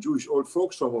folks home, Jewish old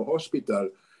folks home or hospital,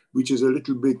 which is a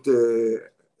little bit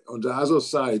on the other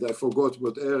side. I forgot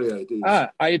what area it is.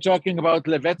 Are you talking about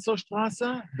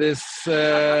Levetzerstraße? This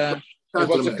it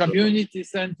was a community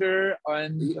center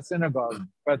and a synagogue,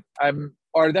 but there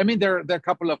are a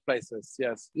couple of places,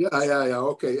 yes. Yeah,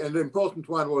 okay. And the important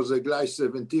one was the Gleis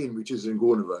 17, which is in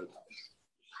Grunewald.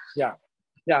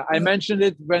 Yeah, I mentioned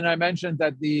it when I mentioned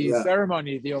that the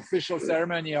ceremony, the official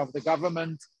ceremony of the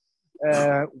government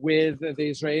with the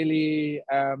Israeli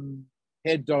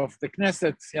head of the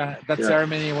Knesset,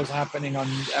 ceremony was happening on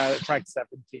track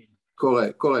 17.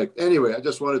 Correct. Anyway, I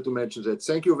just wanted to mention that.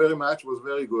 Thank you very much. It was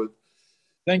very good.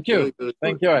 Thank you. Very, very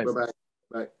Thank good. you.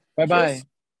 Bye-bye. Bye-bye.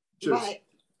 Cheers.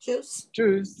 Cheers.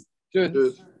 Cheers.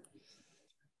 Cheers.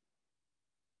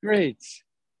 Great.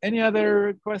 Any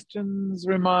other questions,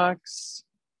 remarks?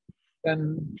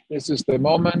 Then this is the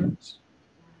moment.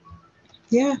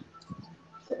 Yeah.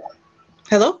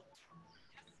 Hello?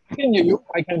 I can hear you.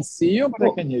 I can see you, but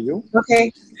I can hear you.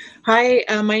 Okay. Hi,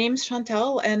 my name is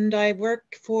Chantal, and I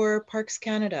work for Parks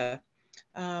Canada.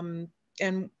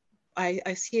 And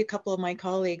I see a couple of my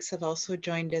colleagues have also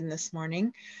joined in this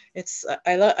morning. It's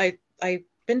I've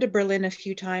been to Berlin a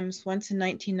few times, once in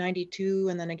 1992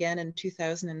 and then again in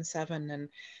 2007, and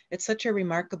it's such a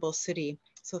remarkable city.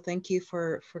 So thank you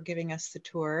for giving us the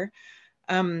tour.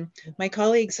 My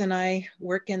colleagues and I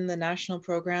work in the National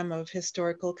Program of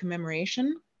Historical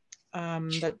Commemoration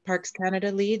that Parks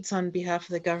Canada leads on behalf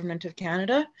of the Government of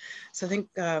Canada. So I think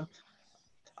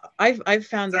I've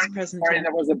found this presentation. Sorry,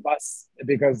 there was a bus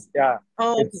because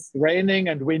it's raining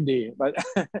and windy. But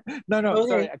no,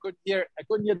 sorry, I couldn't hear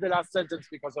the last sentence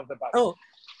because of the bus. Oh,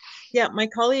 yeah, my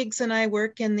colleagues and I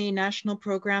work in the National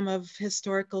Program of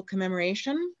Historical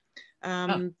Commemoration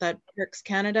that Parks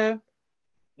Canada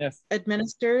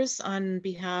administers on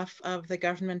behalf of the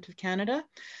Government of Canada.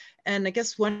 And I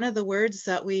guess one of the words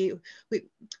that we've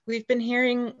been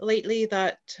hearing lately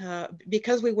that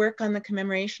because we work on the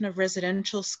commemoration of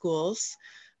residential schools,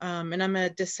 and I'm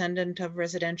a descendant of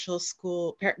residential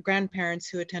school grandparents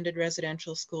who attended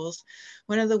residential schools,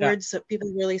 one of the words that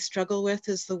people really struggle with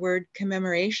is the word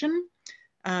commemoration,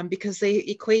 because they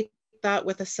equate that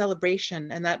with a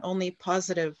celebration, and that only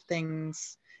positive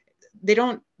things. They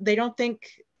don't think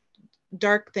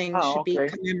dark things should be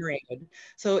commemorated.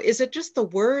 So is it just the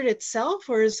word itself,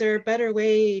 or is there a better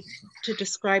way to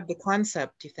describe the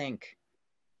concept, do you think?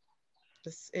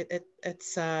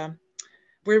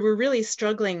 We're really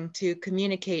struggling to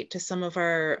communicate to some of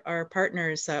our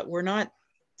partners that we're not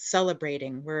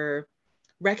celebrating, we're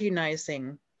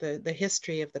recognizing the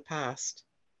history of the past.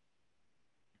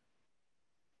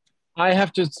 I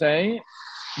have to say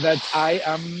that I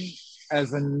am,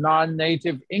 as a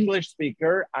non-native English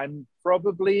speaker, I'm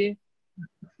probably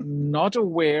not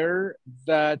aware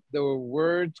that the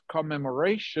word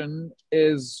commemoration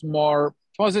is more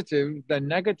positive than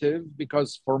negative,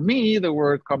 because for me, the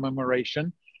word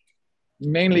commemoration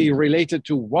mainly related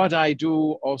to what I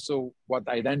do, also what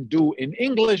I then do in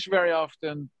English very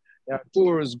often.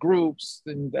 Tours, groups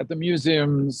at the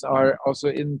museums or also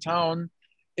in town,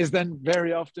 is then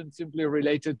very often simply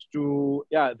related to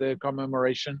the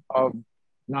commemoration of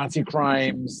Nazi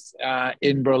crimes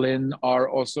in Berlin, or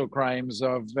also crimes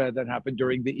of that happened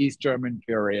during the East German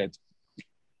period.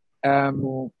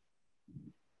 So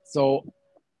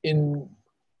in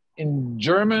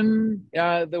German,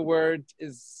 the word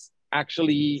is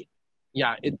actually,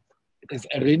 it is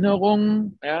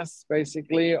Erinnerung, yes,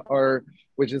 basically, or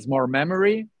which is more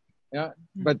memory,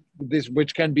 but this,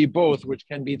 which can be both, which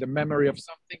can be the memory of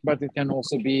something, but it can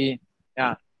also be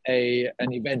an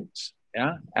event,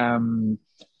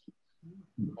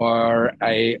 or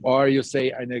you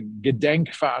say eine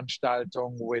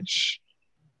Gedenkveranstaltung, which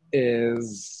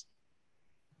is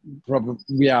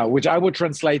probably, which I would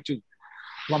translate to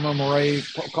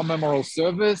commemorative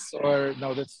service, or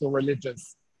no, that's so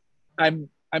religious. I'm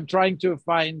trying to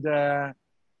find.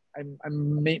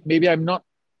 Maybe I'm not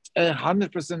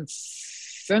 100%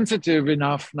 sensitive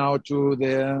enough now to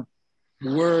the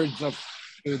words of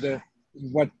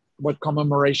what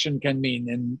commemoration can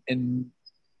mean in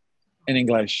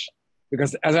English,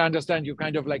 because as I understand, you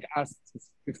kind of like asked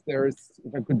if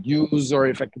I could use or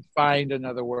if I could find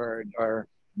another word or.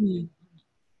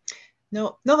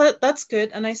 No, that's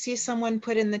good. And I see someone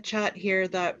put in the chat here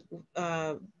that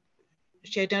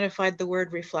she identified the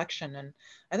word reflection, and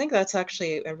I think that's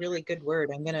actually a really good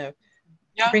word. I'm gonna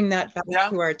bring that back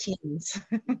to our teams.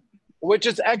 Which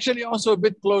is actually also a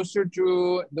bit closer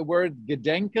to the word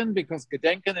gedenken, because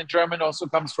gedenken in German also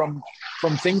comes from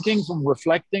thinking, from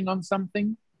reflecting on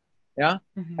something.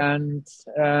 And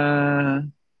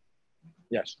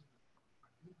yes.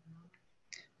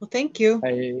 Well, thank you.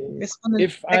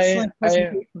 Excellent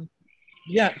presentation.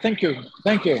 Thank you.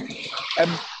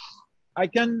 I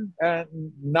can,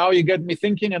 now you get me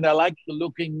thinking, and I like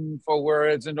looking for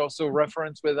words and also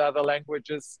reference with other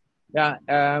languages.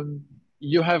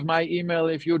 You have my email.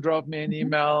 If you drop me an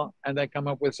email and I come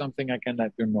up with something, I can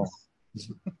let you know.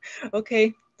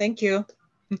 Okay, thank you.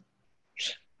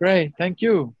 Great, thank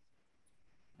you.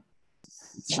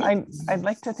 I'd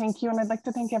like to thank you, and I'd like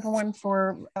to thank everyone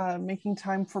for making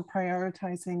time for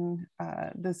prioritizing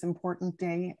this important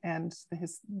day and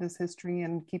this history,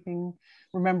 and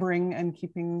remembering and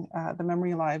keeping the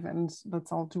memory alive. And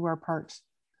let's all do our part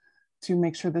to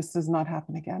make sure this does not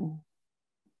happen again.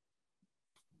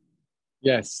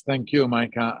 Yes, thank you,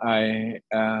 Micah. I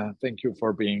thank you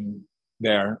for being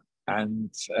there.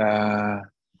 And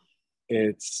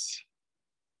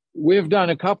we've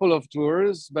done a couple of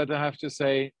tours, but I have to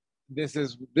say this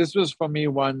was for me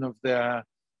one of the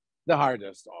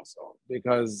hardest also,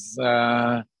 because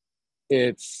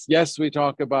yes, we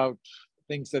talk about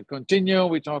things that continue,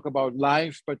 we talk about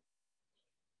life, but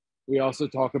we also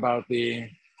talk about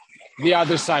the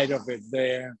other side of it,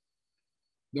 the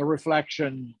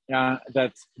reflection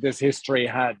that this history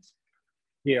had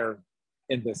here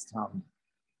in this town.